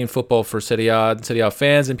entertaining football for Serie A and Serie A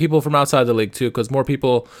fans and people from outside the league too, because more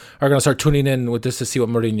people are going to start tuning in with this to see what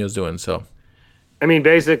Mourinho's doing. So, I mean,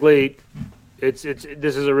 basically, this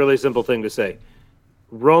is a really simple thing to say.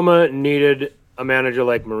 Roma needed a manager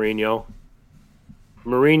like Mourinho.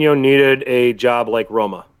 Mourinho needed a job like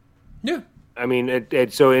Roma. Yeah. I mean,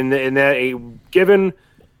 given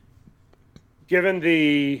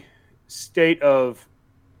the state of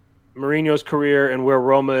Mourinho's career and where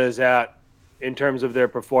Roma is at in terms of their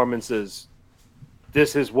performances,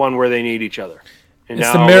 this is one where they need each other. And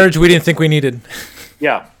it's the marriage we didn't think we needed.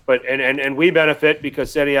 Yeah, but and we benefit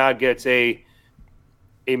because Serie A gets a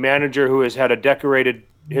manager who has had a decorated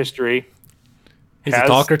history. He's a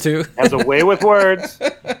talker too. Has a way with words.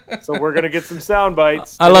 So we're gonna get some sound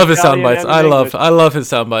bites. I love his sound bites. I love his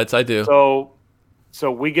sound bites. I do.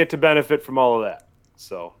 So we get to benefit from all of that.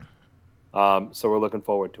 So we're looking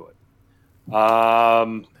forward to it.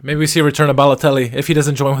 Maybe we see a return of Balotelli if he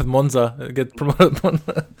doesn't join with Monza. Get promoted.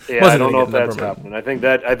 Yeah, I don't know if that's happening. I think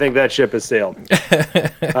that ship has sailed.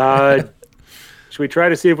 Should we try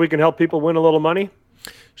to see if we can help people win a little money?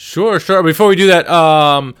 Sure. Before we do that,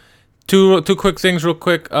 two quick things real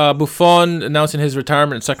quick. Buffon announcing his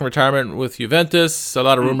second retirement with Juventus. A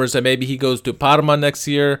lot of rumors that maybe he goes to Parma next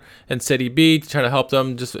year and Serie B to try to help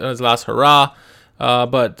them just in his last hurrah.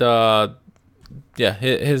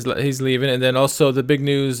 He's leaving. And then also the big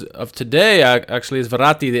news of today actually is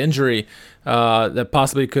Verratti, the injury that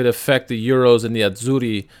possibly could affect the Euros and the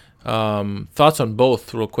Azzurri. Thoughts on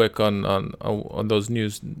both real quick on those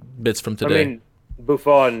news bits from today. I mean,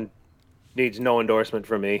 Buffon needs no endorsement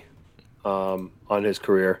from me on his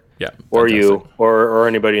career. Yeah. Or you or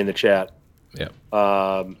anybody in the chat. Yeah.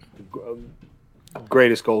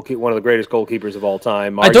 Greatest goalkeeper, one of the greatest goalkeepers of all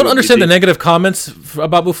time. I don't understand the negative comments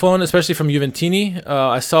about Buffon, especially from Juventini.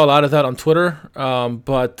 I saw a lot of that on Twitter.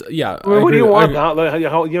 But yeah, what do you want?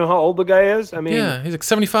 You know how old the guy is? I mean, yeah, he's like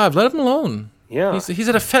 75. Let him alone. Yeah, he's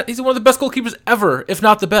one of the best goalkeepers ever, if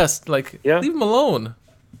not the best. Leave him alone.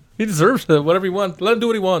 He deserves it. Whatever he wants, let him do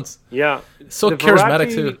what he wants. Yeah, so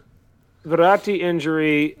charismatic too. Verratti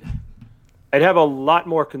injury, I'd have a lot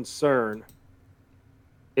more concern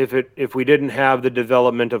if we didn't have the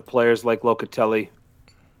development of players like Locatelli.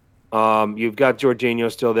 You've got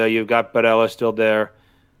Jorginho still there. You've got Barella still there.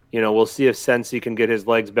 We'll see if Sensi can get his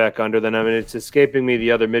legs back under them. I mean, it's escaping me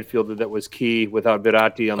the other midfielder that was key without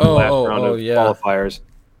Verratti on the last round of qualifiers.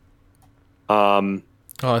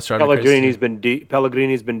 Pellegrini's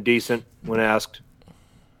been decent when asked.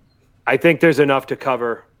 I think there's enough to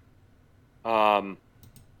cover.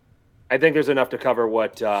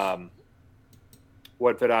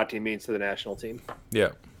 What Verratti means to the national team.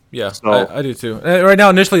 Yeah, so, I do too. Right now,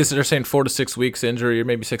 initially they're saying 4 to 6 weeks injury, or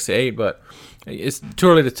maybe 6 to 8, but it's too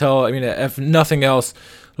early to tell. I mean, if nothing else,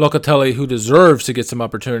 Locatelli, who deserves to get some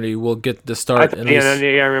opportunity, will get the start. I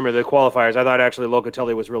remember the qualifiers. I thought actually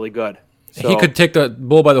Locatelli was really good. So. He could take the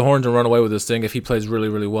bull by the horns and run away with this thing if he plays really,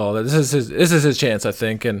 really well. This is his chance, I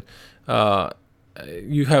think, and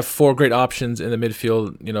you have 4 great options in the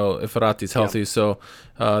midfield. If Verratti's healthy, so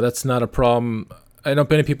that's not a problem. I know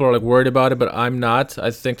many people are worried about it, but I'm not.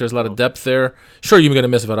 I think there's a lot of depth there. Sure, you're going to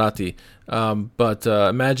miss Verratti, but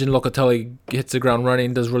imagine Locatelli hits the ground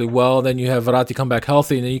running, does really well. Then you have Verratti come back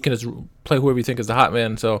healthy, and then you can just play whoever you think is the hot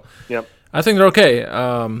man. So I think they're okay.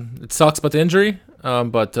 It sucks about the injury,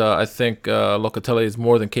 but I think Locatelli is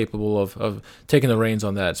more than capable of taking the reins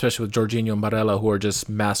on that, especially with Jorginho and Barella, who are just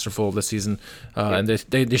masterful this season, and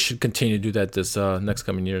they should continue to do that this next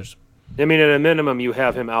coming years. I mean, at a minimum, you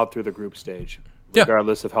have him out through the group stage.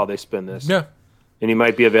 Regardless of how they spin this. Yeah. And he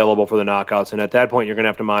might be available for the knockouts. And at that point, you're going to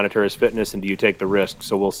have to monitor his fitness, and do you take the risk?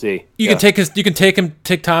 So we'll see. You can take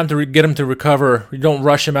time to get him to recover. You don't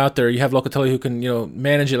rush him out there. You have Locatelli who can,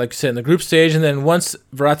 manage it, like you said, in the group stage. And then once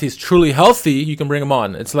Verratti is truly healthy, you can bring him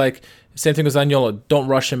on. It's like same thing with Zaniolo. Don't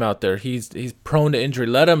rush him out there. He's prone to injury.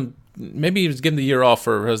 Let him, maybe just give him the year off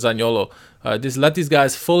for Zaniolo. Just let these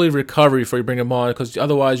guys fully recover before you bring them on, because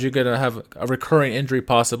otherwise you're going to have a recurring injury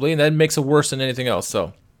possibly, and that makes it worse than anything else.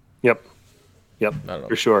 So, Yep,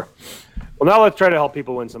 for sure. Well, now let's try to help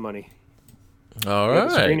people win some money. All right. You have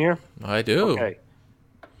the screen here? I do. Okay.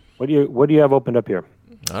 What do you have opened up here?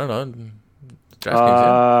 I don't know.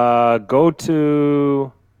 Go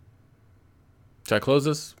to. Should I close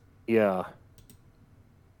this? Yeah.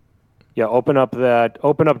 Yeah. Open up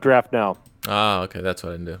draft now. Okay, that's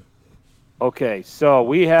what I do. Okay, so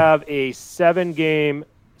we have a 7-game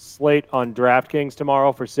slate on DraftKings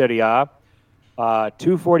tomorrow for Serie A.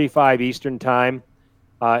 2:45 Eastern time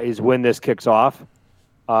is when this kicks off.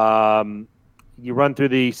 You run through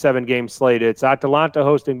the 7-game slate. It's Atalanta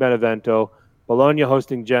hosting Benevento, Bologna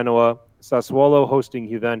hosting Genoa, Sassuolo hosting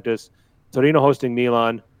Juventus, Torino hosting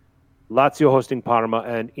Milan, Lazio hosting Parma,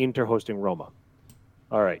 and Inter hosting Roma.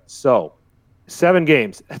 All right, so 7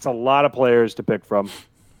 games. That's a lot of players to pick from.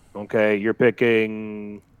 Okay, you're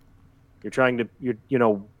trying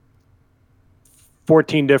to,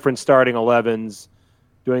 14 different starting 11s.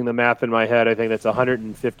 Doing the math in my head, I think that's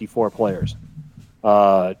 154 players,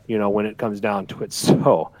 when it comes down to it.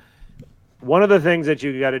 So one of the things that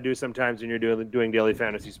you got to do sometimes when you're doing daily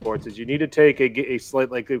fantasy sports is you need to take a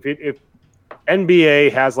slate. Like if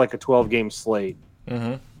NBA has like a 12-game slate,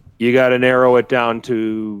 you got to narrow it down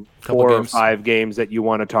to 4 or 5 games that you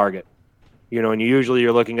want to target. And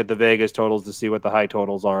you're looking at the Vegas totals to see what the high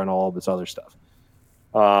totals are and all this other stuff.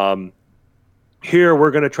 Here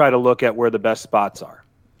we're going to try to look at where the best spots are.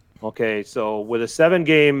 Okay, so with a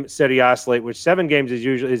 7-game Serie A slate, which 7 games is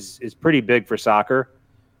usually is pretty big for soccer,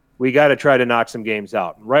 we got to try to knock some games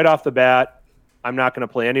out. Right off the bat, I'm not going to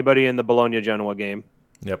play anybody in the Bologna-Genoa game.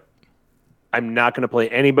 Yep. I'm not going to play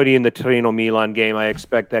anybody in the Torino-Milan game. I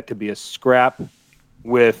expect that to be a scrap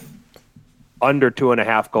with under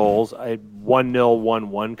 2.5 goals. 1-0,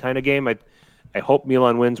 1-1 kind of game. I hope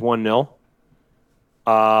Milan wins 1-0.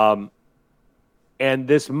 And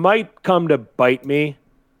this might come to bite me,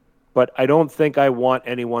 but I don't think I want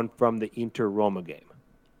anyone from the Inter-Roma game.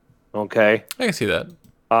 Okay? I can see that.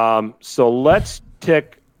 So let's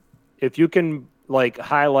tick, if you can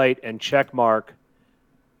highlight and check mark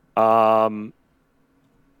the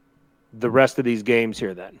rest of these games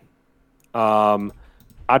here then.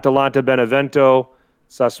 Atalanta, Benevento,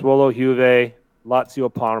 Sassuolo, Juve,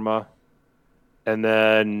 Lazio, Parma, and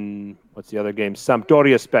then what's the other game?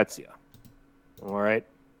 Sampdoria, Spezia. All right.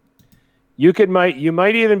 You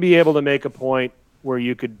might even be able to make a point where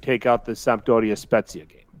you could take out the Sampdoria Spezia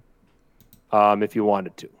game, if you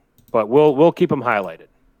wanted to, but we'll keep them highlighted.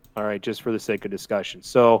 All right, just for the sake of discussion.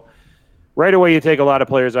 So right away, you take a lot of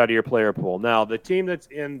players out of your player pool. Now, the team that's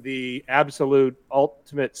in the absolute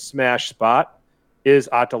ultimate smash spot is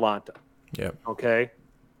Atalanta. Yeah. Okay.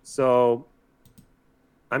 So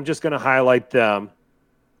I'm just going to highlight them.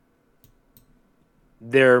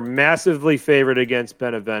 They're massively favored against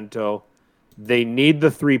Benevento. They need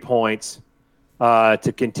the 3 points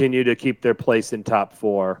to continue to keep their place in top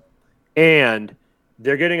 4. And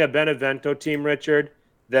they're getting a Benevento team, Richard,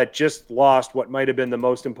 that just lost what might have been the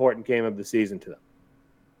most important game of the season to them.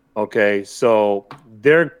 Okay, so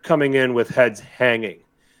they're coming in with heads hanging.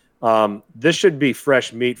 This should be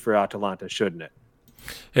fresh meat for Atalanta, shouldn't it?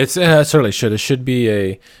 It certainly should. It should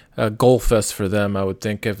be a goal fest for them, I would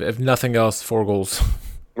think. If nothing else, 4 goals.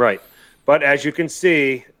 Right. But as you can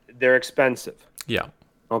see, they're expensive. Yeah.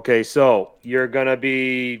 Okay, so you're going to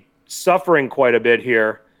be suffering quite a bit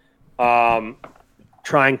here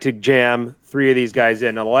trying to jam 3 of these guys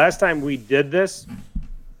in. Now, the last time we did this,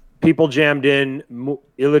 people jammed in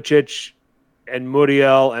Ilicic and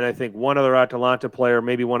Muriel and I think one other Atalanta player,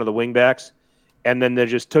 maybe one of the wingbacks, and then they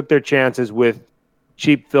just took their chances with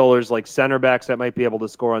cheap fillers like center backs that might be able to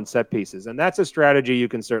score on set pieces. And that's a strategy you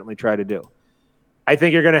can certainly try to do. I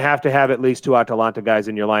think you're going to have at least 2 Atalanta guys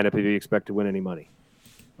in your lineup if you expect to win any money.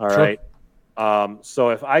 All right. So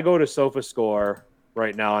if I go to SofaScore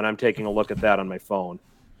right now, and I'm taking a look at that on my phone,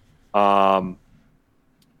 and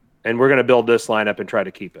we're going to build this lineup and try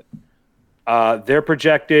to keep it. They're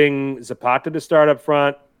projecting Zapata to start up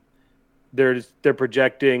front. They're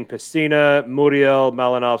projecting Pessina, Muriel,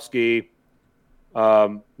 Malinovsky,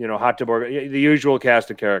 Hatteborg, the usual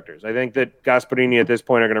cast of characters. I think that Gasparini at this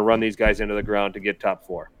point are going to run these guys into the ground to get top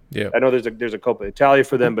 4. Yeah. I know there's a Coppa Italia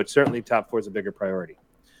for them, but certainly top 4 is a bigger priority.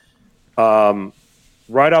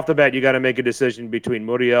 Right off the bat, you got to make a decision between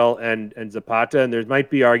Muriel and Zapata, and there might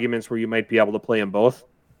be arguments where you might be able to play them both.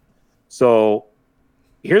 So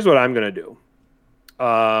here's what I'm going to do.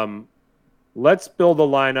 Let's build a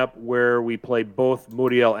lineup where we play both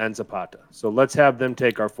Muriel and Zapata. So let's have them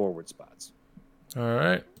take our forward spots. All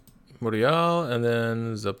right. Muriel and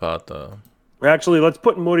then Zapata. Actually, let's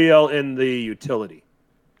put Muriel in the utility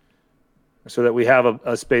so that we have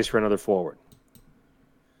a space for another forward.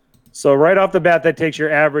 So right off the bat, that takes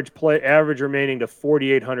your average remaining to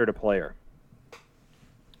 4,800 a player,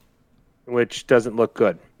 which doesn't look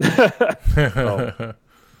good.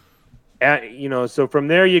 So from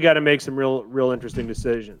there you got to make some real interesting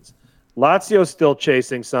decisions. Lazio's still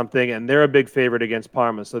chasing something, and they're a big favorite against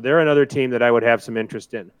Parma. So they're another team that I would have some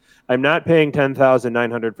interest in. I'm not paying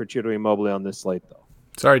 $10,900 for Ciro Immobile on this slate, though.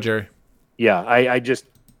 Sorry, Jerry. Yeah, I just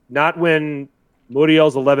not when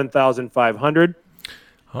Muriel's 11,500.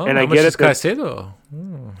 Oh, and I get it. Caicedo.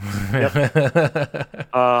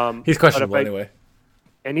 Yep. He's questionable anyway.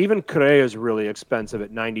 And even Correa is really expensive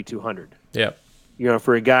at 9,200. Yeah.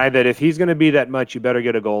 For a guy that if he's going to be that much, you better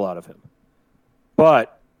get a goal out of him.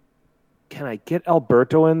 But can I get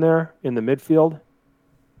Alberto in there in the midfield?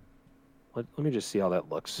 Let me just see how that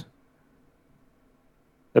looks.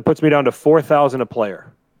 That puts me down to 4,000 a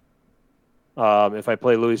player. If I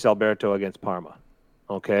play Luis Alberto against Parma,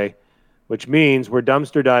 okay, which means we're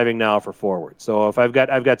dumpster diving now for forward. So if I've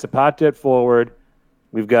got Zapata at forward,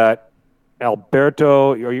 we've got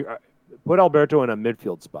Alberto. Put Alberto in a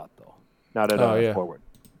midfield spot though, not at a forward.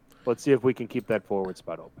 Let's see if we can keep that forward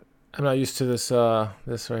spot open. I'm not used to this right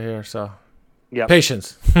here, so yeah,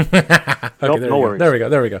 patience. Okay, no worries.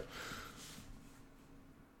 There we go.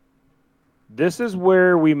 This is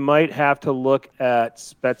where we might have to look at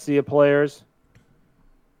Spezia players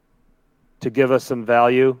to give us some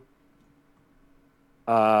value.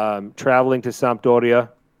 Traveling to Sampdoria.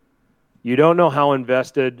 You don't know how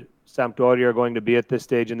invested Sampdoria are going to be at this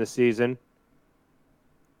stage in the season.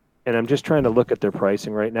 And I'm just trying to look at their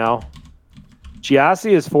pricing right now.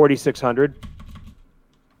 Giassi is 4,600.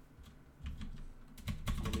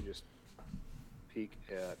 Let me just peek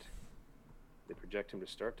at. They project him to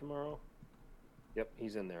start tomorrow. Yep,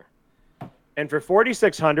 he's in there. And for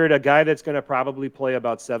 4,600, a guy that's going to probably play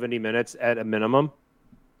about 70 minutes at a minimum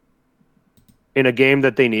in a game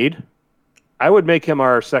that they need, I would make him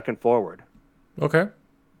our second forward. Okay.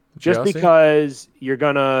 Just because you're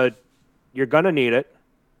gonna need it.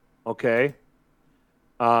 Okay.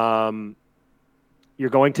 You're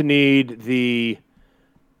going to need the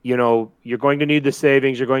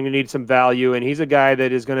savings. You're going to need some value. And he's a guy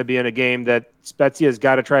that is going to be in a game that Spezia has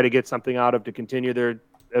got to try to get something out of to continue their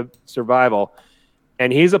survival.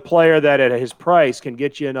 And he's a player that at his price can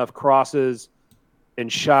get you enough crosses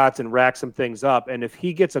and shots and rack some things up. And if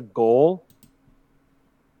he gets a goal,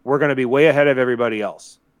 we're going to be way ahead of everybody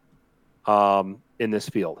else in this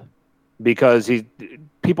field because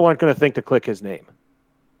people aren't going to think to click his name.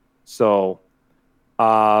 So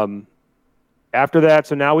after that,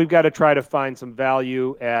 so now we've got to try to find some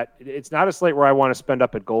value at. It's not a slate where I want to spend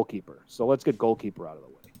up at goalkeeper. So let's get goalkeeper out of the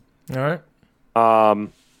way. All right.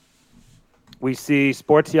 We see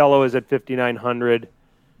Sports Yellow is at 5,900.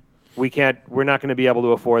 We're not going to be able to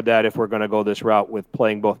afford that if we're going to go this route with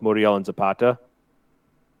playing both Muriel and Zapata.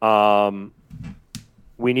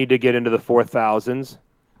 We need to get into the 4,000s.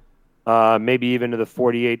 Maybe even to the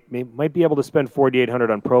 48. Might be able to spend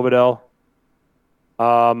 4,800 on Providel.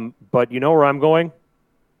 But you know where I'm going?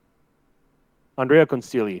 Andrea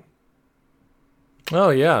Consigli.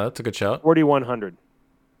 Oh, yeah, that's a good shout. 4,100.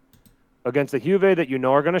 Against the Juve that you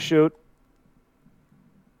know are going to shoot.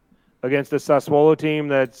 Against the Sassuolo team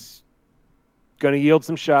that's going to yield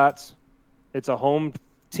some shots. It's a home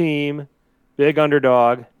team, big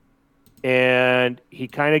underdog, and he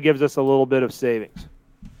kind of gives us a little bit of savings.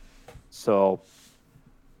 So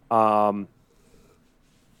that's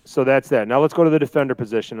that. Now let's go to the defender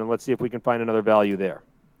position and let's see if we can find another value there.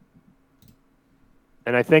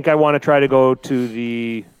 And I think I want to try to go to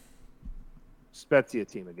the Spezia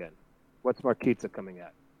team again. What's Marquezza coming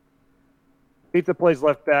at? Marquezza plays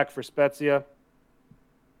left back for Spezia.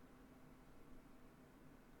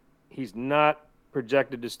 He's not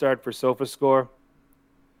projected to start for SofaScore,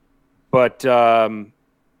 but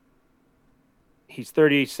he's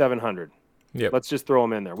 3,700. Yep. Let's just throw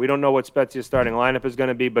him in there. We don't know what Spezia's starting lineup is going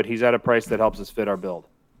to be, but he's at a price that helps us fit our build.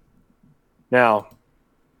 Now,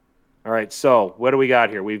 all right, so what do we got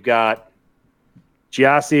here? We've got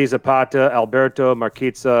Giassi, Zapata, Alberto,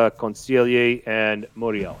 Marquezza, Consigli, and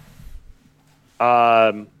Muriel.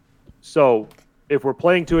 So if we're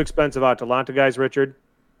playing too expensive Atalanta guys, Richard,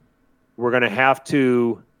 we're going to have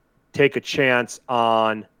to take a chance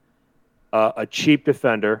on a cheap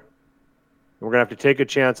defender. We're going to have to take a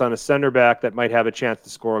chance on a center back that might have a chance to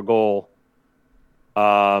score a goal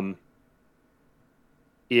on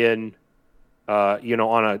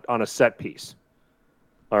a set piece.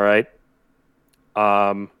 All right.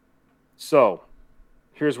 So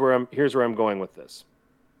here's where I'm going with this.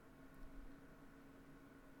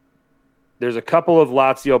 There's a couple of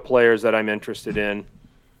Lazio players that I'm interested in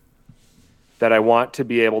that I want to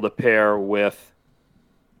be able to pair with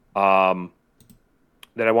actually,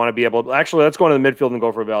 let's go into the midfield and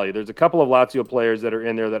go for value. There's a couple of Lazio players that are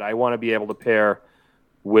in there that I want to be able to pair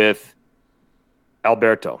with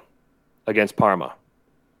Alberto against Parma.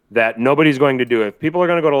 That nobody's going to do. If people are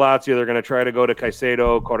going to go to Lazio, they're going to try to go to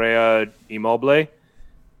Caicedo, Correa, Immobile,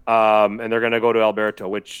 and they're going to go to Alberto,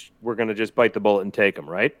 which we're going to just bite the bullet and take them,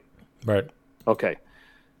 right? Right. Okay.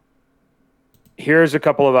 Here's a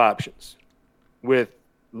couple of options. With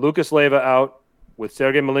Lucas Leiva out, with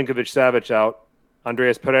Sergei Milinkovic-Savic out,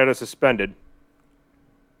 Andreas Pereira suspended,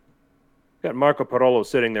 got Marco Parolo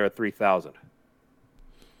sitting there at 3,000.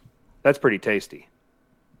 That's pretty tasty.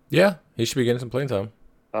 Yeah, he should be getting some playing time.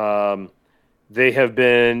 They have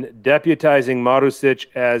been deputizing Marusic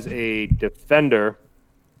as a defender,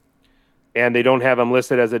 and they don't have him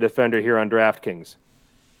listed as a defender here on DraftKings.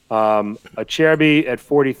 Acerbi at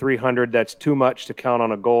 4,300, that's too much to count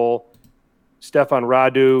on a goal. Stefan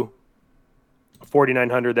Radu,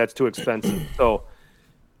 4,900, that's too expensive. So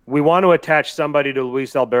we want to attach somebody to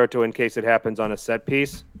Luis Alberto in case it happens on a set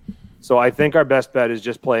piece. So I think our best bet is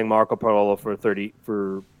just playing Marco Parolo for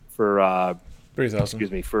 3,000.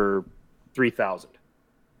 For 3,000,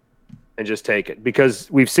 and just take it, because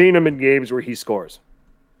we've seen him in games where he scores,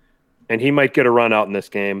 and he might get a run out in this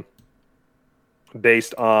game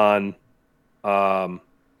based on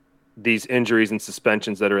these injuries and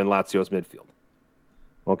suspensions that are in Lazio's midfield.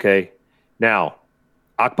 Okay, now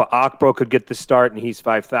Akpa Akpro could get the start, and he's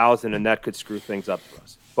 5,000, and that could screw things up for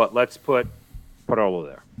us. But let's put Parolo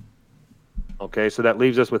there. Okay, so that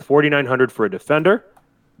leaves us with 4,900 for a defender.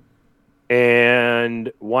 And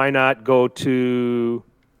why not go to...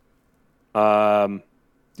 Do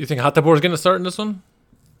you think Hateboer is going to start in this one?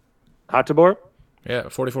 Hateboer? Yeah,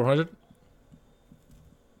 4,400.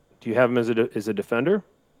 Do you have him as a defender?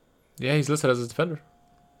 Yeah, he's listed as a defender.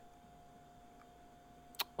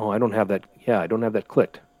 Oh, I don't have that. Yeah, I don't have that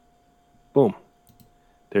clicked. Boom.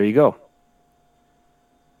 There you go.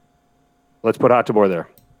 Let's put Hateboer there.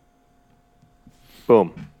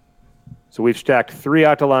 Boom. So we've stacked 3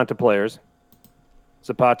 Atalanta players,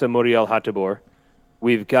 Zapata, Muriel, Hateboer.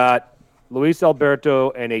 We've got Luis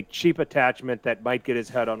Alberto and a cheap attachment that might get his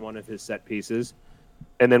head on one of his set pieces.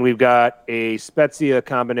 And then we've got a Spezia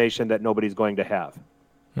combination that nobody's going to have.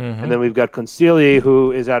 Mm-hmm. And then we've got Consigli,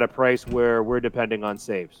 who is at a price where we're depending on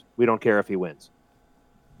saves. We don't care if he wins.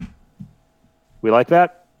 We like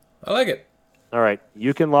that? I like it. All right.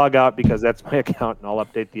 You can log out because that's my account, and I'll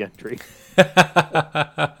update the entry.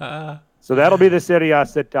 So that'll be the Serie A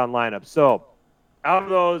sit-down lineup. So out of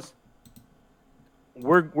those,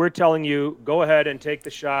 we're telling you, go ahead and take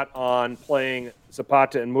the shot on playing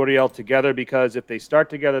Zapata and Muriel together, because if they start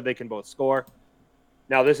together, they can both score.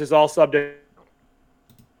 Now, this is all subject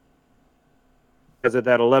because at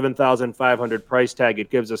that 11,500 price tag,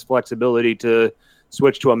 it gives us flexibility to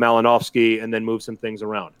switch to a Malinovsky and then move some things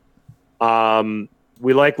around.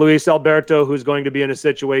 We like Luis Alberto, who's going to be in a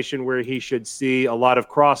situation where he should see a lot of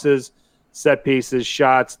crosses, set pieces,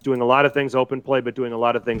 shots, doing a lot of things open play, but doing a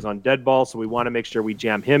lot of things on dead ball. So we want to make sure we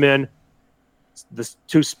jam him in. The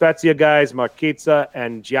 2 Spezia guys, Marquizza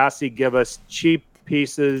and Giassi, give us cheap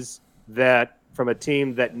pieces that from a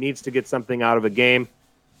team that needs to get something out of a game.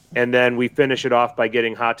 And then we finish it off by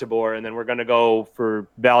getting Hateboer, and then we're going to go for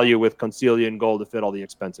value with Consigli and goal to fit all the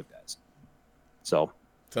expensive guys. So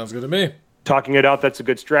sounds good to me. Talking it out, that's a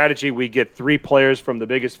good strategy. We get 3 players from the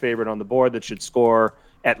biggest favorite on the board that should score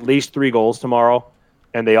at least 3 goals tomorrow,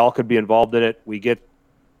 and they all could be involved in it. We get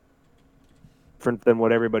different than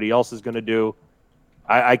what everybody else is going to do.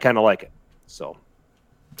 I kind of like it. So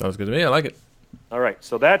sounds good to me. I like it. All right,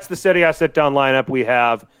 so that's the Serie A sit-down lineup. We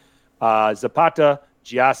have Zapata,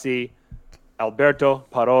 Giassi, Alberto,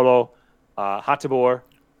 Parolo, Hateboer.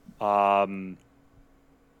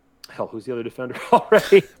 Who's the other defender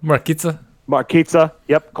already? Marquizza,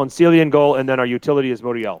 yep. Consigli in goal, and then our utility is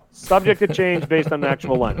Muriel. Subject to change based on the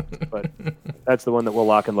actual lineup, but that's the one that we'll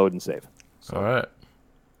lock and load and save. So,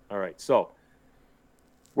 all right. So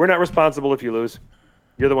we're not responsible if you lose.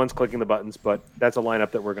 You're the ones clicking the buttons, but that's a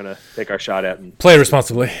lineup that we're going to take our shot at and play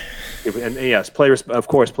responsibly. And yes, play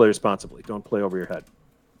responsibly. Don't play over your head.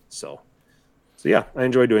 So yeah, I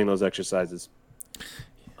enjoy doing those exercises.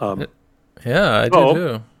 Yeah, I do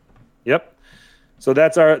too. Yep. So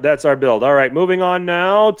that's our build. All right, moving on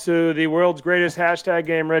now to the world's greatest hashtag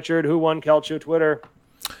game, Richard. Who won Calcio Twitter?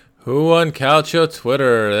 Who won Calcio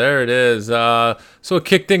Twitter? There it is. So we'll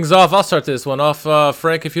kick things off. I'll start this one off,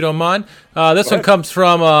 Frank, if you don't mind. This one comes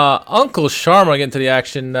from Uncle Sharma getting to the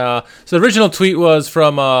action. So the original tweet was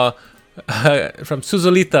from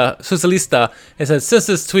Susalista. It said, since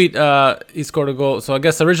this tweet, he scored a goal. So I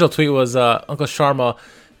guess the original tweet was Uncle Sharma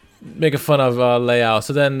making fun of Leao.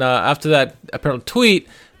 So then after that apparent tweet,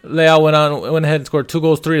 Leao went ahead and scored 2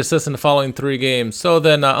 goals, 3 assists in the following 3 games. So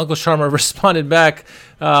then Uncle Sharma responded back.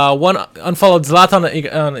 One unfollowed Zlatan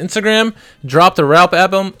on Instagram, dropped a rap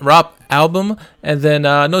album, and then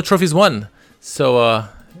no trophies won. So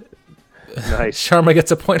nice. Sharma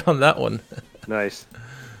gets a point on that one. Nice.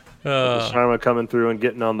 Sharma coming through and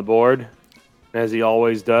getting on the board, as he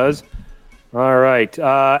always does. All right.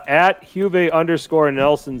 At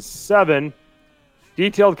Juve_Nelson7,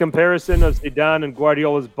 detailed comparison of Zidane and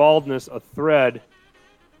Guardiola's baldness, a thread.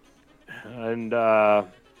 And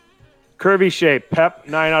curvy shape, Pep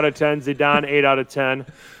 9 out of 10, Zidane 8 out of 10.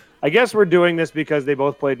 I guess we're doing this because they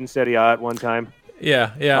both played in Serie A at one time.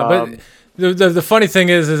 Yeah. But the funny thing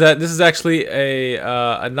is that this is actually a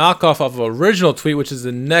knockoff of an original tweet, which is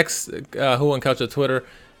the next Who Won Couch at Twitter.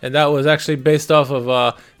 And that was actually based off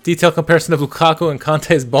of detailed comparison of Lukaku and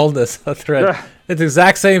Conte's baldness, a thread. It's the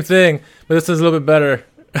exact same thing, but this is a little bit better.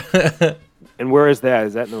 And where is that?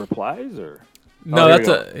 Is that in the replies? Or no,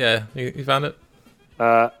 you found it?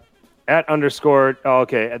 @_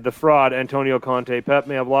 the fraud, Antonio Conte. Pep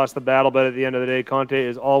may have lost the battle, but at the end of the day, Conte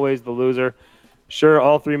is always the loser. Sure,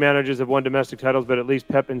 all 3 managers have won domestic titles, but at least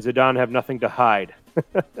Pep and Zidane have nothing to hide.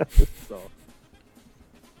 So.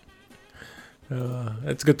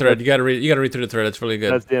 It's a good thread. You gotta read through the thread. It's really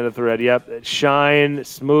good. That's the end of the thread. Yep. Shine,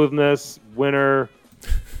 smoothness, winner.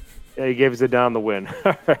 Yeah, he gave Zidane the win.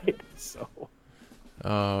 All right. So.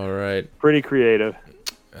 All right. Pretty creative.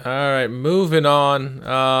 All right. Moving on.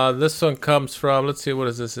 This one comes from. Let's see. What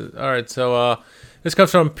is this? All right. So this comes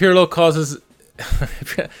from Pirlo causes.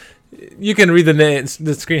 You can read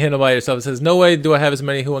the screen handle by yourself. It says, "No way do I have as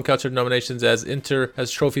many Who Won Couch nominations as Inter has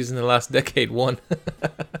trophies in the last decade." One.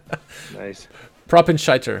 Nice.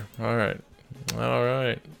 Proppenscheiter. All right.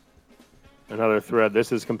 Another thread.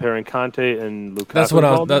 This is comparing Conte and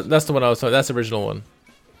Lukaku. That's the one I was talking. That's the original one.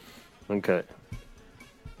 Okay.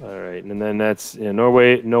 All right, and then that's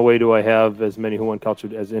Norway. No way do I have as many Who Won Couch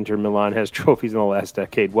as Inter Milan has trophies in the last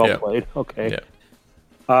decade. Well played. Okay. Yeah.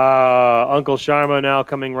 Uncle Sharma now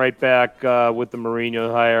coming right back with the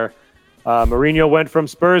Mourinho hire. Mourinho went from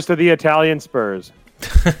Spurs to the Italian Spurs.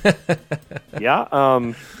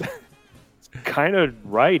 Yeah, it's kind of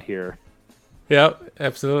right here. Yeah,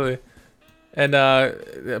 absolutely. And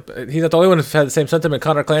he's not the only one who's had the same sentiment.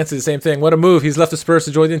 Connor Clancy, the same thing. What a move. He's left the Spurs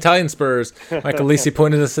to join the Italian Spurs. Michael Lisi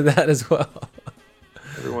pointed us to that as well.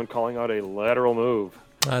 Everyone calling out a lateral move.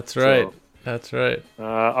 That's right. That's right.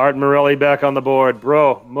 Art Morelli back on the board.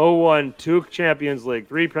 Bro, Mo won 2 Champions League,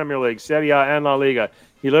 3 Premier League, Serie A, and La Liga.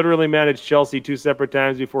 He literally managed Chelsea 2 separate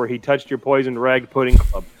times before he touched your poisoned rag pudding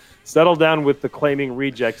club. Settle down with the claiming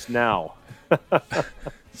rejects now.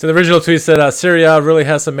 So the original tweet said, Serie A really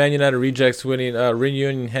has some Man United rejects winning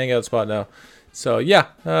reunion hangout spot now. So, yeah,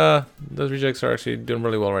 those rejects are actually doing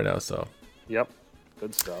really well right now. So, yep,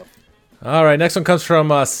 good stuff. All right, next one comes from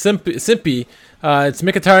Simpy. It's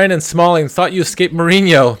Mkhitaryan and Smalling. Thought you escaped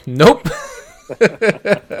Mourinho. Nope.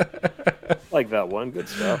 Like that one. Good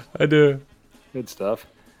stuff. I do. Good stuff.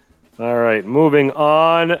 All right, moving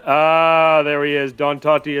on. There he is. Don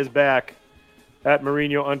Totti is back. At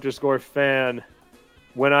Mourinho_fan.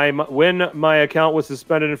 When my account was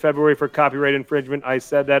suspended in February for copyright infringement, I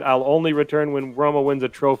said that I'll only return when Roma wins a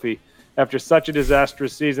trophy. After such a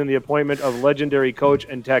disastrous season, the appointment of legendary coach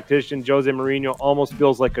and tactician Jose Mourinho almost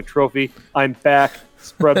feels like a trophy. I'm back.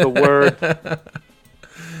 Spread the word.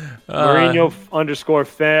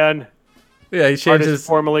 Mourinho_fan. Yeah, he changes. Artist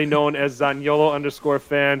formerly known as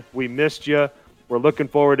Zaniolo_fan. We missed you. We're looking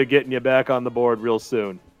forward to getting you back on the board real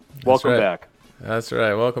soon. Welcome back. That's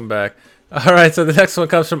right. Welcome back. All right, so the next one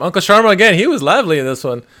comes from Uncle Sharma again. He was lively in this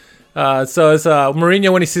one. So it's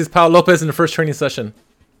Mourinho when he sees Pau Lopez in the first training session.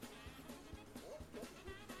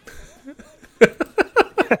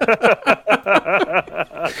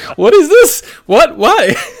 What is this? What?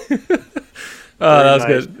 Why? That was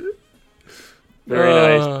good. Very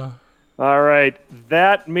nice. All right.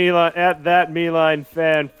 That Milan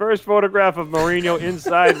fan. First photograph of Mourinho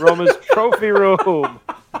inside Roma's trophy room.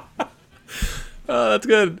 Oh, that's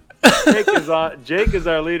good. Jake is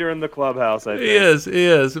our leader in the clubhouse, I think. He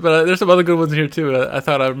is. But there's some other good ones here, too, I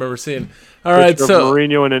thought I remember seeing. All right, so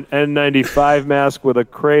Mourinho in an N95 mask with a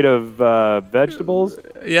crate of vegetables.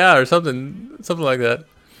 Yeah, or something like that.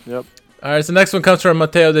 Yep. All right, so next one comes from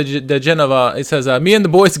Matteo de Genova. He says, me and the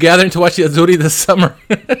boys gathering to watch the Azzurri this summer.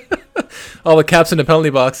 All the caps in the penalty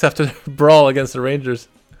box after the brawl against the Rangers.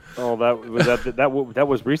 Oh, that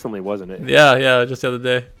was recently, wasn't it? Yeah, just the other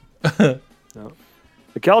day. No.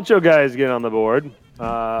 The Calcio guys get on the board.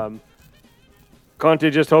 Conte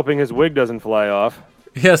just hoping his wig doesn't fly off.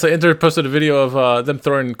 Yeah, so Inter posted a video of them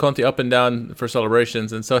throwing Conte up and down for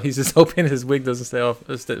celebrations, and so he's just hoping his wig doesn't stay off,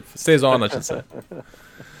 stays on, I should say.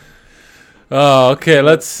 Oh, okay,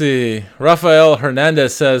 let's see. Rafael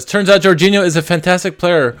Hernandez says, turns out Jorginho is a fantastic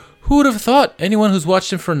player. Who would have thought? Anyone who's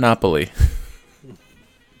watched him for Napoli.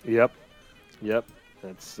 Yep.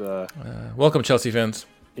 That's welcome, Chelsea fans.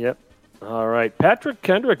 Yep. All right. Patrick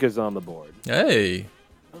Kendrick is on the board. Hey.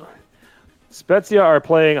 Spezia are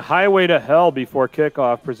playing Highway to Hell before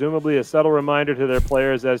kickoff, presumably a subtle reminder to their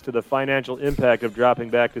players as to the financial impact of dropping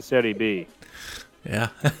back to Serie B. Yeah.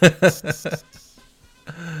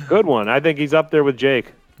 Good one. I think he's up there with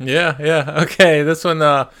Jake. Yeah. Okay, this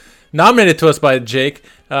one nominated to us by Jake.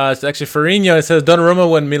 It's actually Farino. It says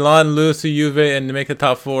Donnarumma when Milan lose to Juve and make the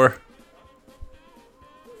top 4.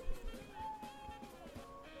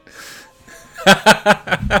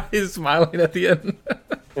 He's smiling at the end.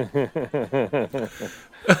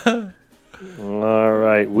 All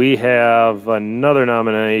right, we have another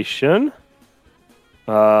nomination.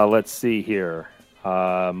 Let's see here.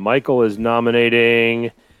 Michael is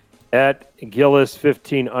nominating at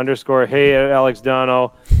Gillis15_. Hey, Alex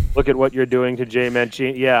Dono, look at what you're doing to Jay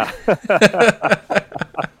Mancini. Yeah.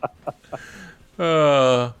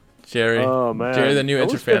 Jerry. Oh, man. Jerry, the new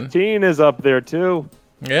Inter fan. 15 is up there, too.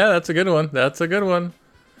 Yeah, that's a good one.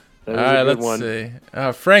 All right, let's see.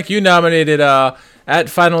 Frank, you nominated at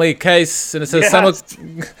finally Case, and it says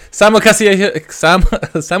Samuel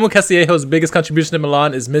Castillejo's biggest contribution to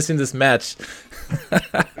Milan is missing this match.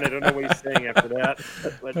 I don't know what he's saying after that.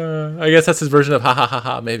 But I guess that's his version of ha ha ha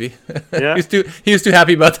ha, maybe. Yeah. he was too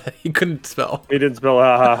happy about that. He couldn't spell. He didn't spell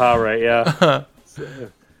ha ha ha right, yeah.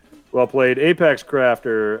 Well played. Apex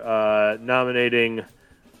Crafter nominating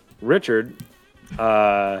Richard.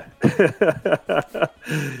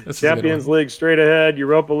 Champions League straight ahead.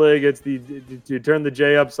 Europa League, it's you turn the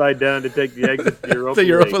J upside down to take the exit to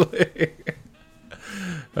Europa League.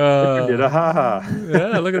 Richard did a ha ha.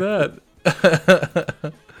 Yeah, look at that.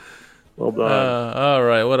 Well done. All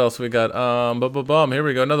right, what else we got? Here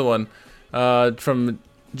we go. Another one from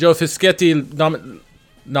Joe Fischetti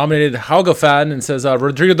nominated Hauga fan and says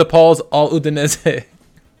Rodrigo de Paul's All Udinese.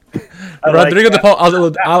 Rodrigo de Paul All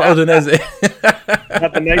Udinese.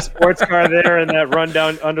 Got the nice sports car there and that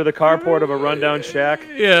rundown under the carport of a rundown shack.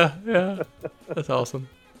 Yeah. That's awesome.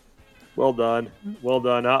 Well done.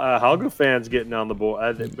 Hauga fans getting on the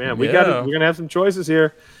board. Man, we're gonna have some choices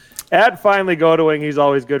here. At finally Godoing, he's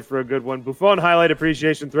always good for a good one. Buffon highlight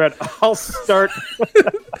appreciation thread. I'll start.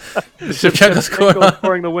 Shevchenko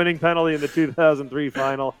scoring the winning penalty in the 2003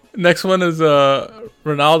 final. Next one is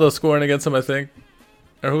Ronaldo scoring against him, I think.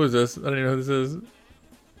 Or who is this? I don't even know who this is.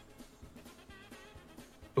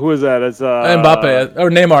 Who is that? It's Mbappe or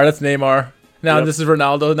Neymar. That's Neymar. Now This is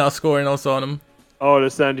Ronaldo now scoring also on him. Oh, to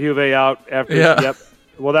send Juve out after. Yeah. Yep.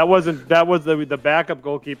 Well, that was the backup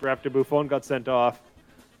goalkeeper after Buffon got sent off.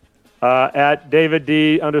 At David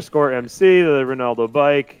D_MC, the Ronaldo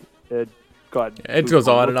bike. It goes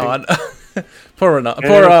on and on. Poor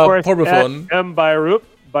Ronaldo. Poor Buffon. M. Bayu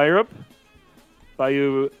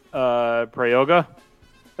Prayoga.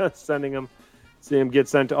 See him get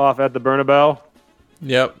sent off at the Bernabeu.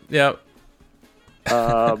 Yep.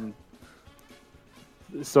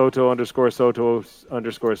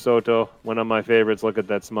 Soto_Soto, one of my favorites. Look at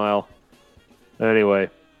that smile. Anyway,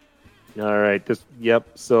 all right.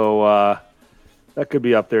 So that could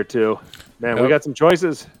be up there too. Man, we got some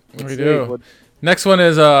choices. We do. Next one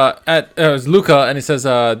is is Luca, and he says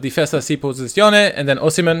Difesa si posizione, and then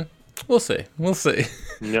Osimhen. We'll see.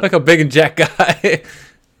 Yep. Like a big and jack guy.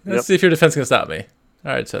 Let's see if your defense can stop me.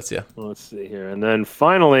 All right, Chetsia. Let's see here. And then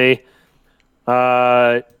finally,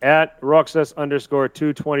 at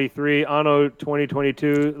Roxas_223, Anno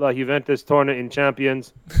 2022, La Juventus torna in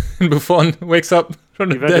Champions. Buffon wakes up from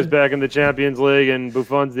the Juventus dead. Back in the Champions League, and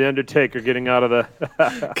Buffon's the Undertaker getting out of the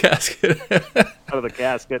casket. Out of the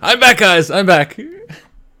casket. I'm back, guys. I'm back.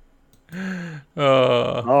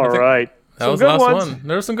 All right. That was the last one.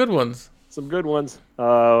 There were some good ones.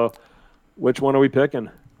 Which one are we picking?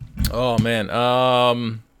 Oh, man.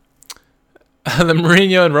 The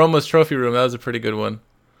Mourinho and Roma's trophy room. That was a pretty good one.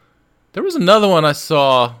 There was another one I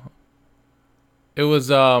saw. It was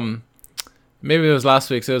maybe it was last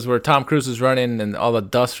week. So it was where Tom Cruise was running and all the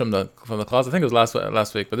dust from the closet. I think it was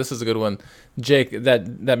last week, but this is a good one. Jake,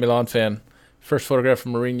 that Milan fan, first photograph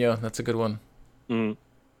from Mourinho. That's a good one.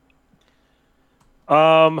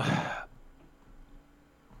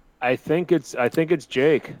 I think it's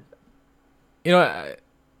Jake. You know,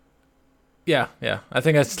 yeah. I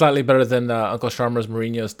think that's slightly better than Uncle Sharma's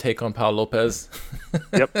Mourinho's take on Paul Lopez.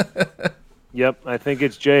 Yep. Yep, I think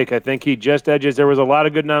it's Jake. I think he just edges. There was a lot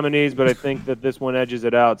of good nominees, but I think that this one edges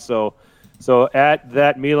it out. So at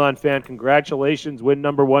that Milan fan, congratulations. Win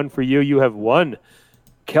number 1 for you. You have won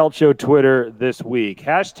Calcio Twitter this week.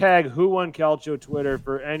 Hashtag Who Won Calcio Twitter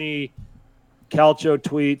for any Calcio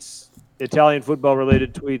tweets, Italian football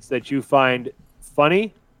related tweets that you find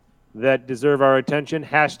funny, that deserve our attention.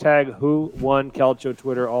 Hashtag Who Won Calcio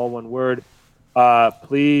Twitter, all one word.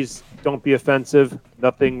 Please don't be offensive.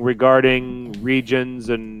 Nothing regarding regions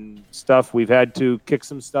and stuff. We've had to kick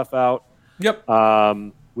some stuff out. Yep.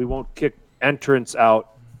 We won't kick entrants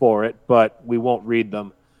out for it, but we won't read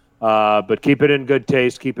them. But keep it in good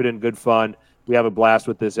taste. Keep it in good fun. We have a blast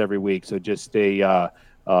with this every week. So just a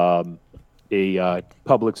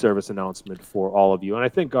public service announcement for all of you. And I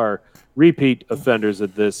think our repeat offenders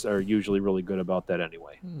of this are usually really good about that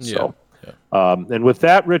anyway. Yeah. So. And with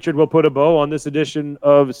that, Richard, we'll put a bow on this edition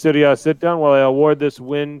of Serie A Sit Down while I award this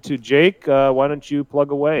win to Jake. Why don't you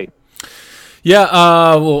plug away? Yeah,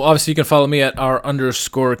 well, obviously you can follow me at _KHARMAN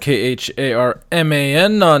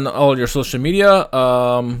on all your social media.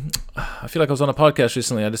 I feel like I was on a podcast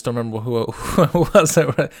recently. I just don't remember who it was.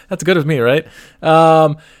 That's good of me, right?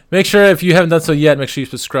 Make sure, if you haven't done so yet, make sure you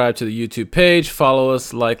subscribe to the YouTube page. Follow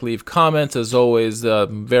us, leave comments. As always,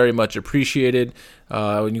 very much appreciated.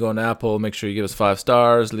 When you go on Apple, make sure you give us 5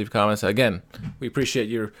 stars, leave comments. Again, we appreciate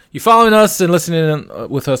you following us and listening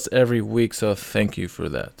with us every week, so thank you for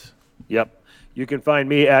that. Yep. You can find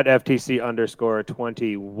me at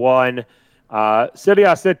FTC_21. Serie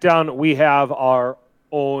A Sit Down, we have our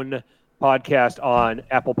own podcast on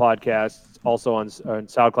Apple Podcasts, also on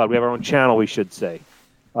SoundCloud. We have our own channel, we should say.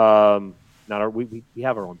 We have our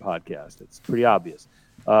own podcast. It's pretty obvious.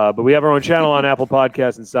 But we have our own channel on Apple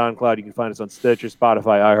Podcasts and SoundCloud. You can find us on Stitcher,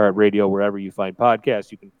 Spotify, iHeartRadio, wherever you find podcasts.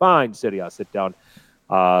 You can find Serie A Sit Down.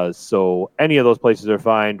 So any of those places are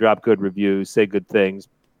fine. Drop good reviews, say good things.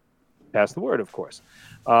 Pass the word, of course.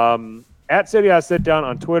 At Serie A Sit Down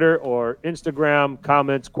on Twitter or Instagram,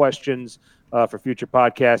 comments, questions for future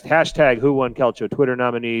podcasts. Hashtag Who Won Calcio Twitter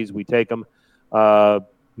nominees. We take them.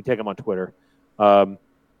 We take them on Twitter.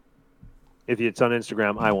 If it's on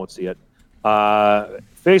Instagram, I won't see it.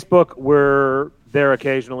 Facebook, we're there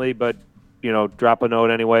occasionally, but drop a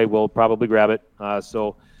note anyway. We'll probably grab it.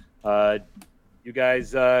 So you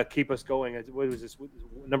guys keep us going. What was this?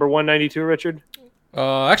 Number 192, Richard?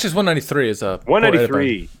 Actually, it's 193. Is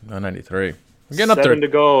 193. 193. We're getting up there. 7 to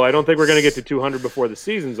go. I don't think we're going to get to 200 before the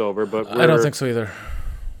season's over, but I don't think so either.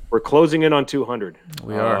 We're closing in on 200.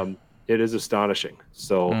 We are. It is astonishing.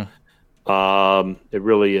 So, it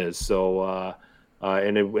really is. So,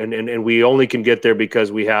 and we only can get there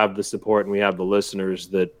because we have the support and we have the listeners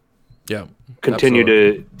that continue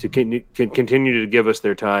to continue to give us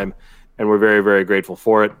their time, and we're very, very grateful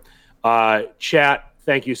for it. Chat.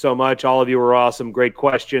 Thank you so much. All of you were awesome. Great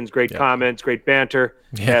questions, great comments, great banter,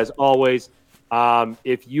 as always.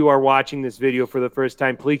 If you are watching this video for the first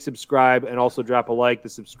time, please subscribe and also drop a like. The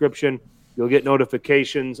subscription, you'll get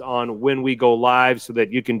notifications on when we go live so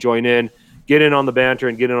that you can join in, get in on the banter,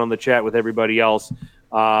 and get in on the chat with everybody else.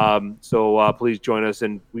 So please join us.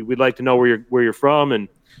 And we'd like to know where you're from and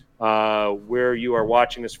where you are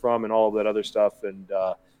watching us from and all of that other stuff. And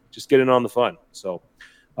just get in on the fun. So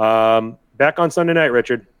back on Sunday night,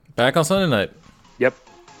 Richard. Back on Sunday night. Yep.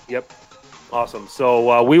 Awesome.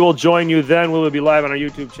 So we will join you then. We will be live on our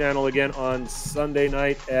YouTube channel again on Sunday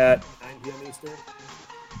night at 9 p.m. Eastern.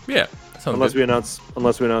 Yeah. Unless we announce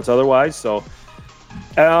otherwise. So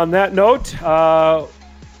on that note,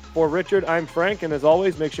 for Richard, I'm Frank, and as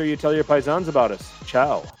always, make sure you tell your paisans about us.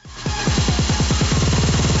 Ciao.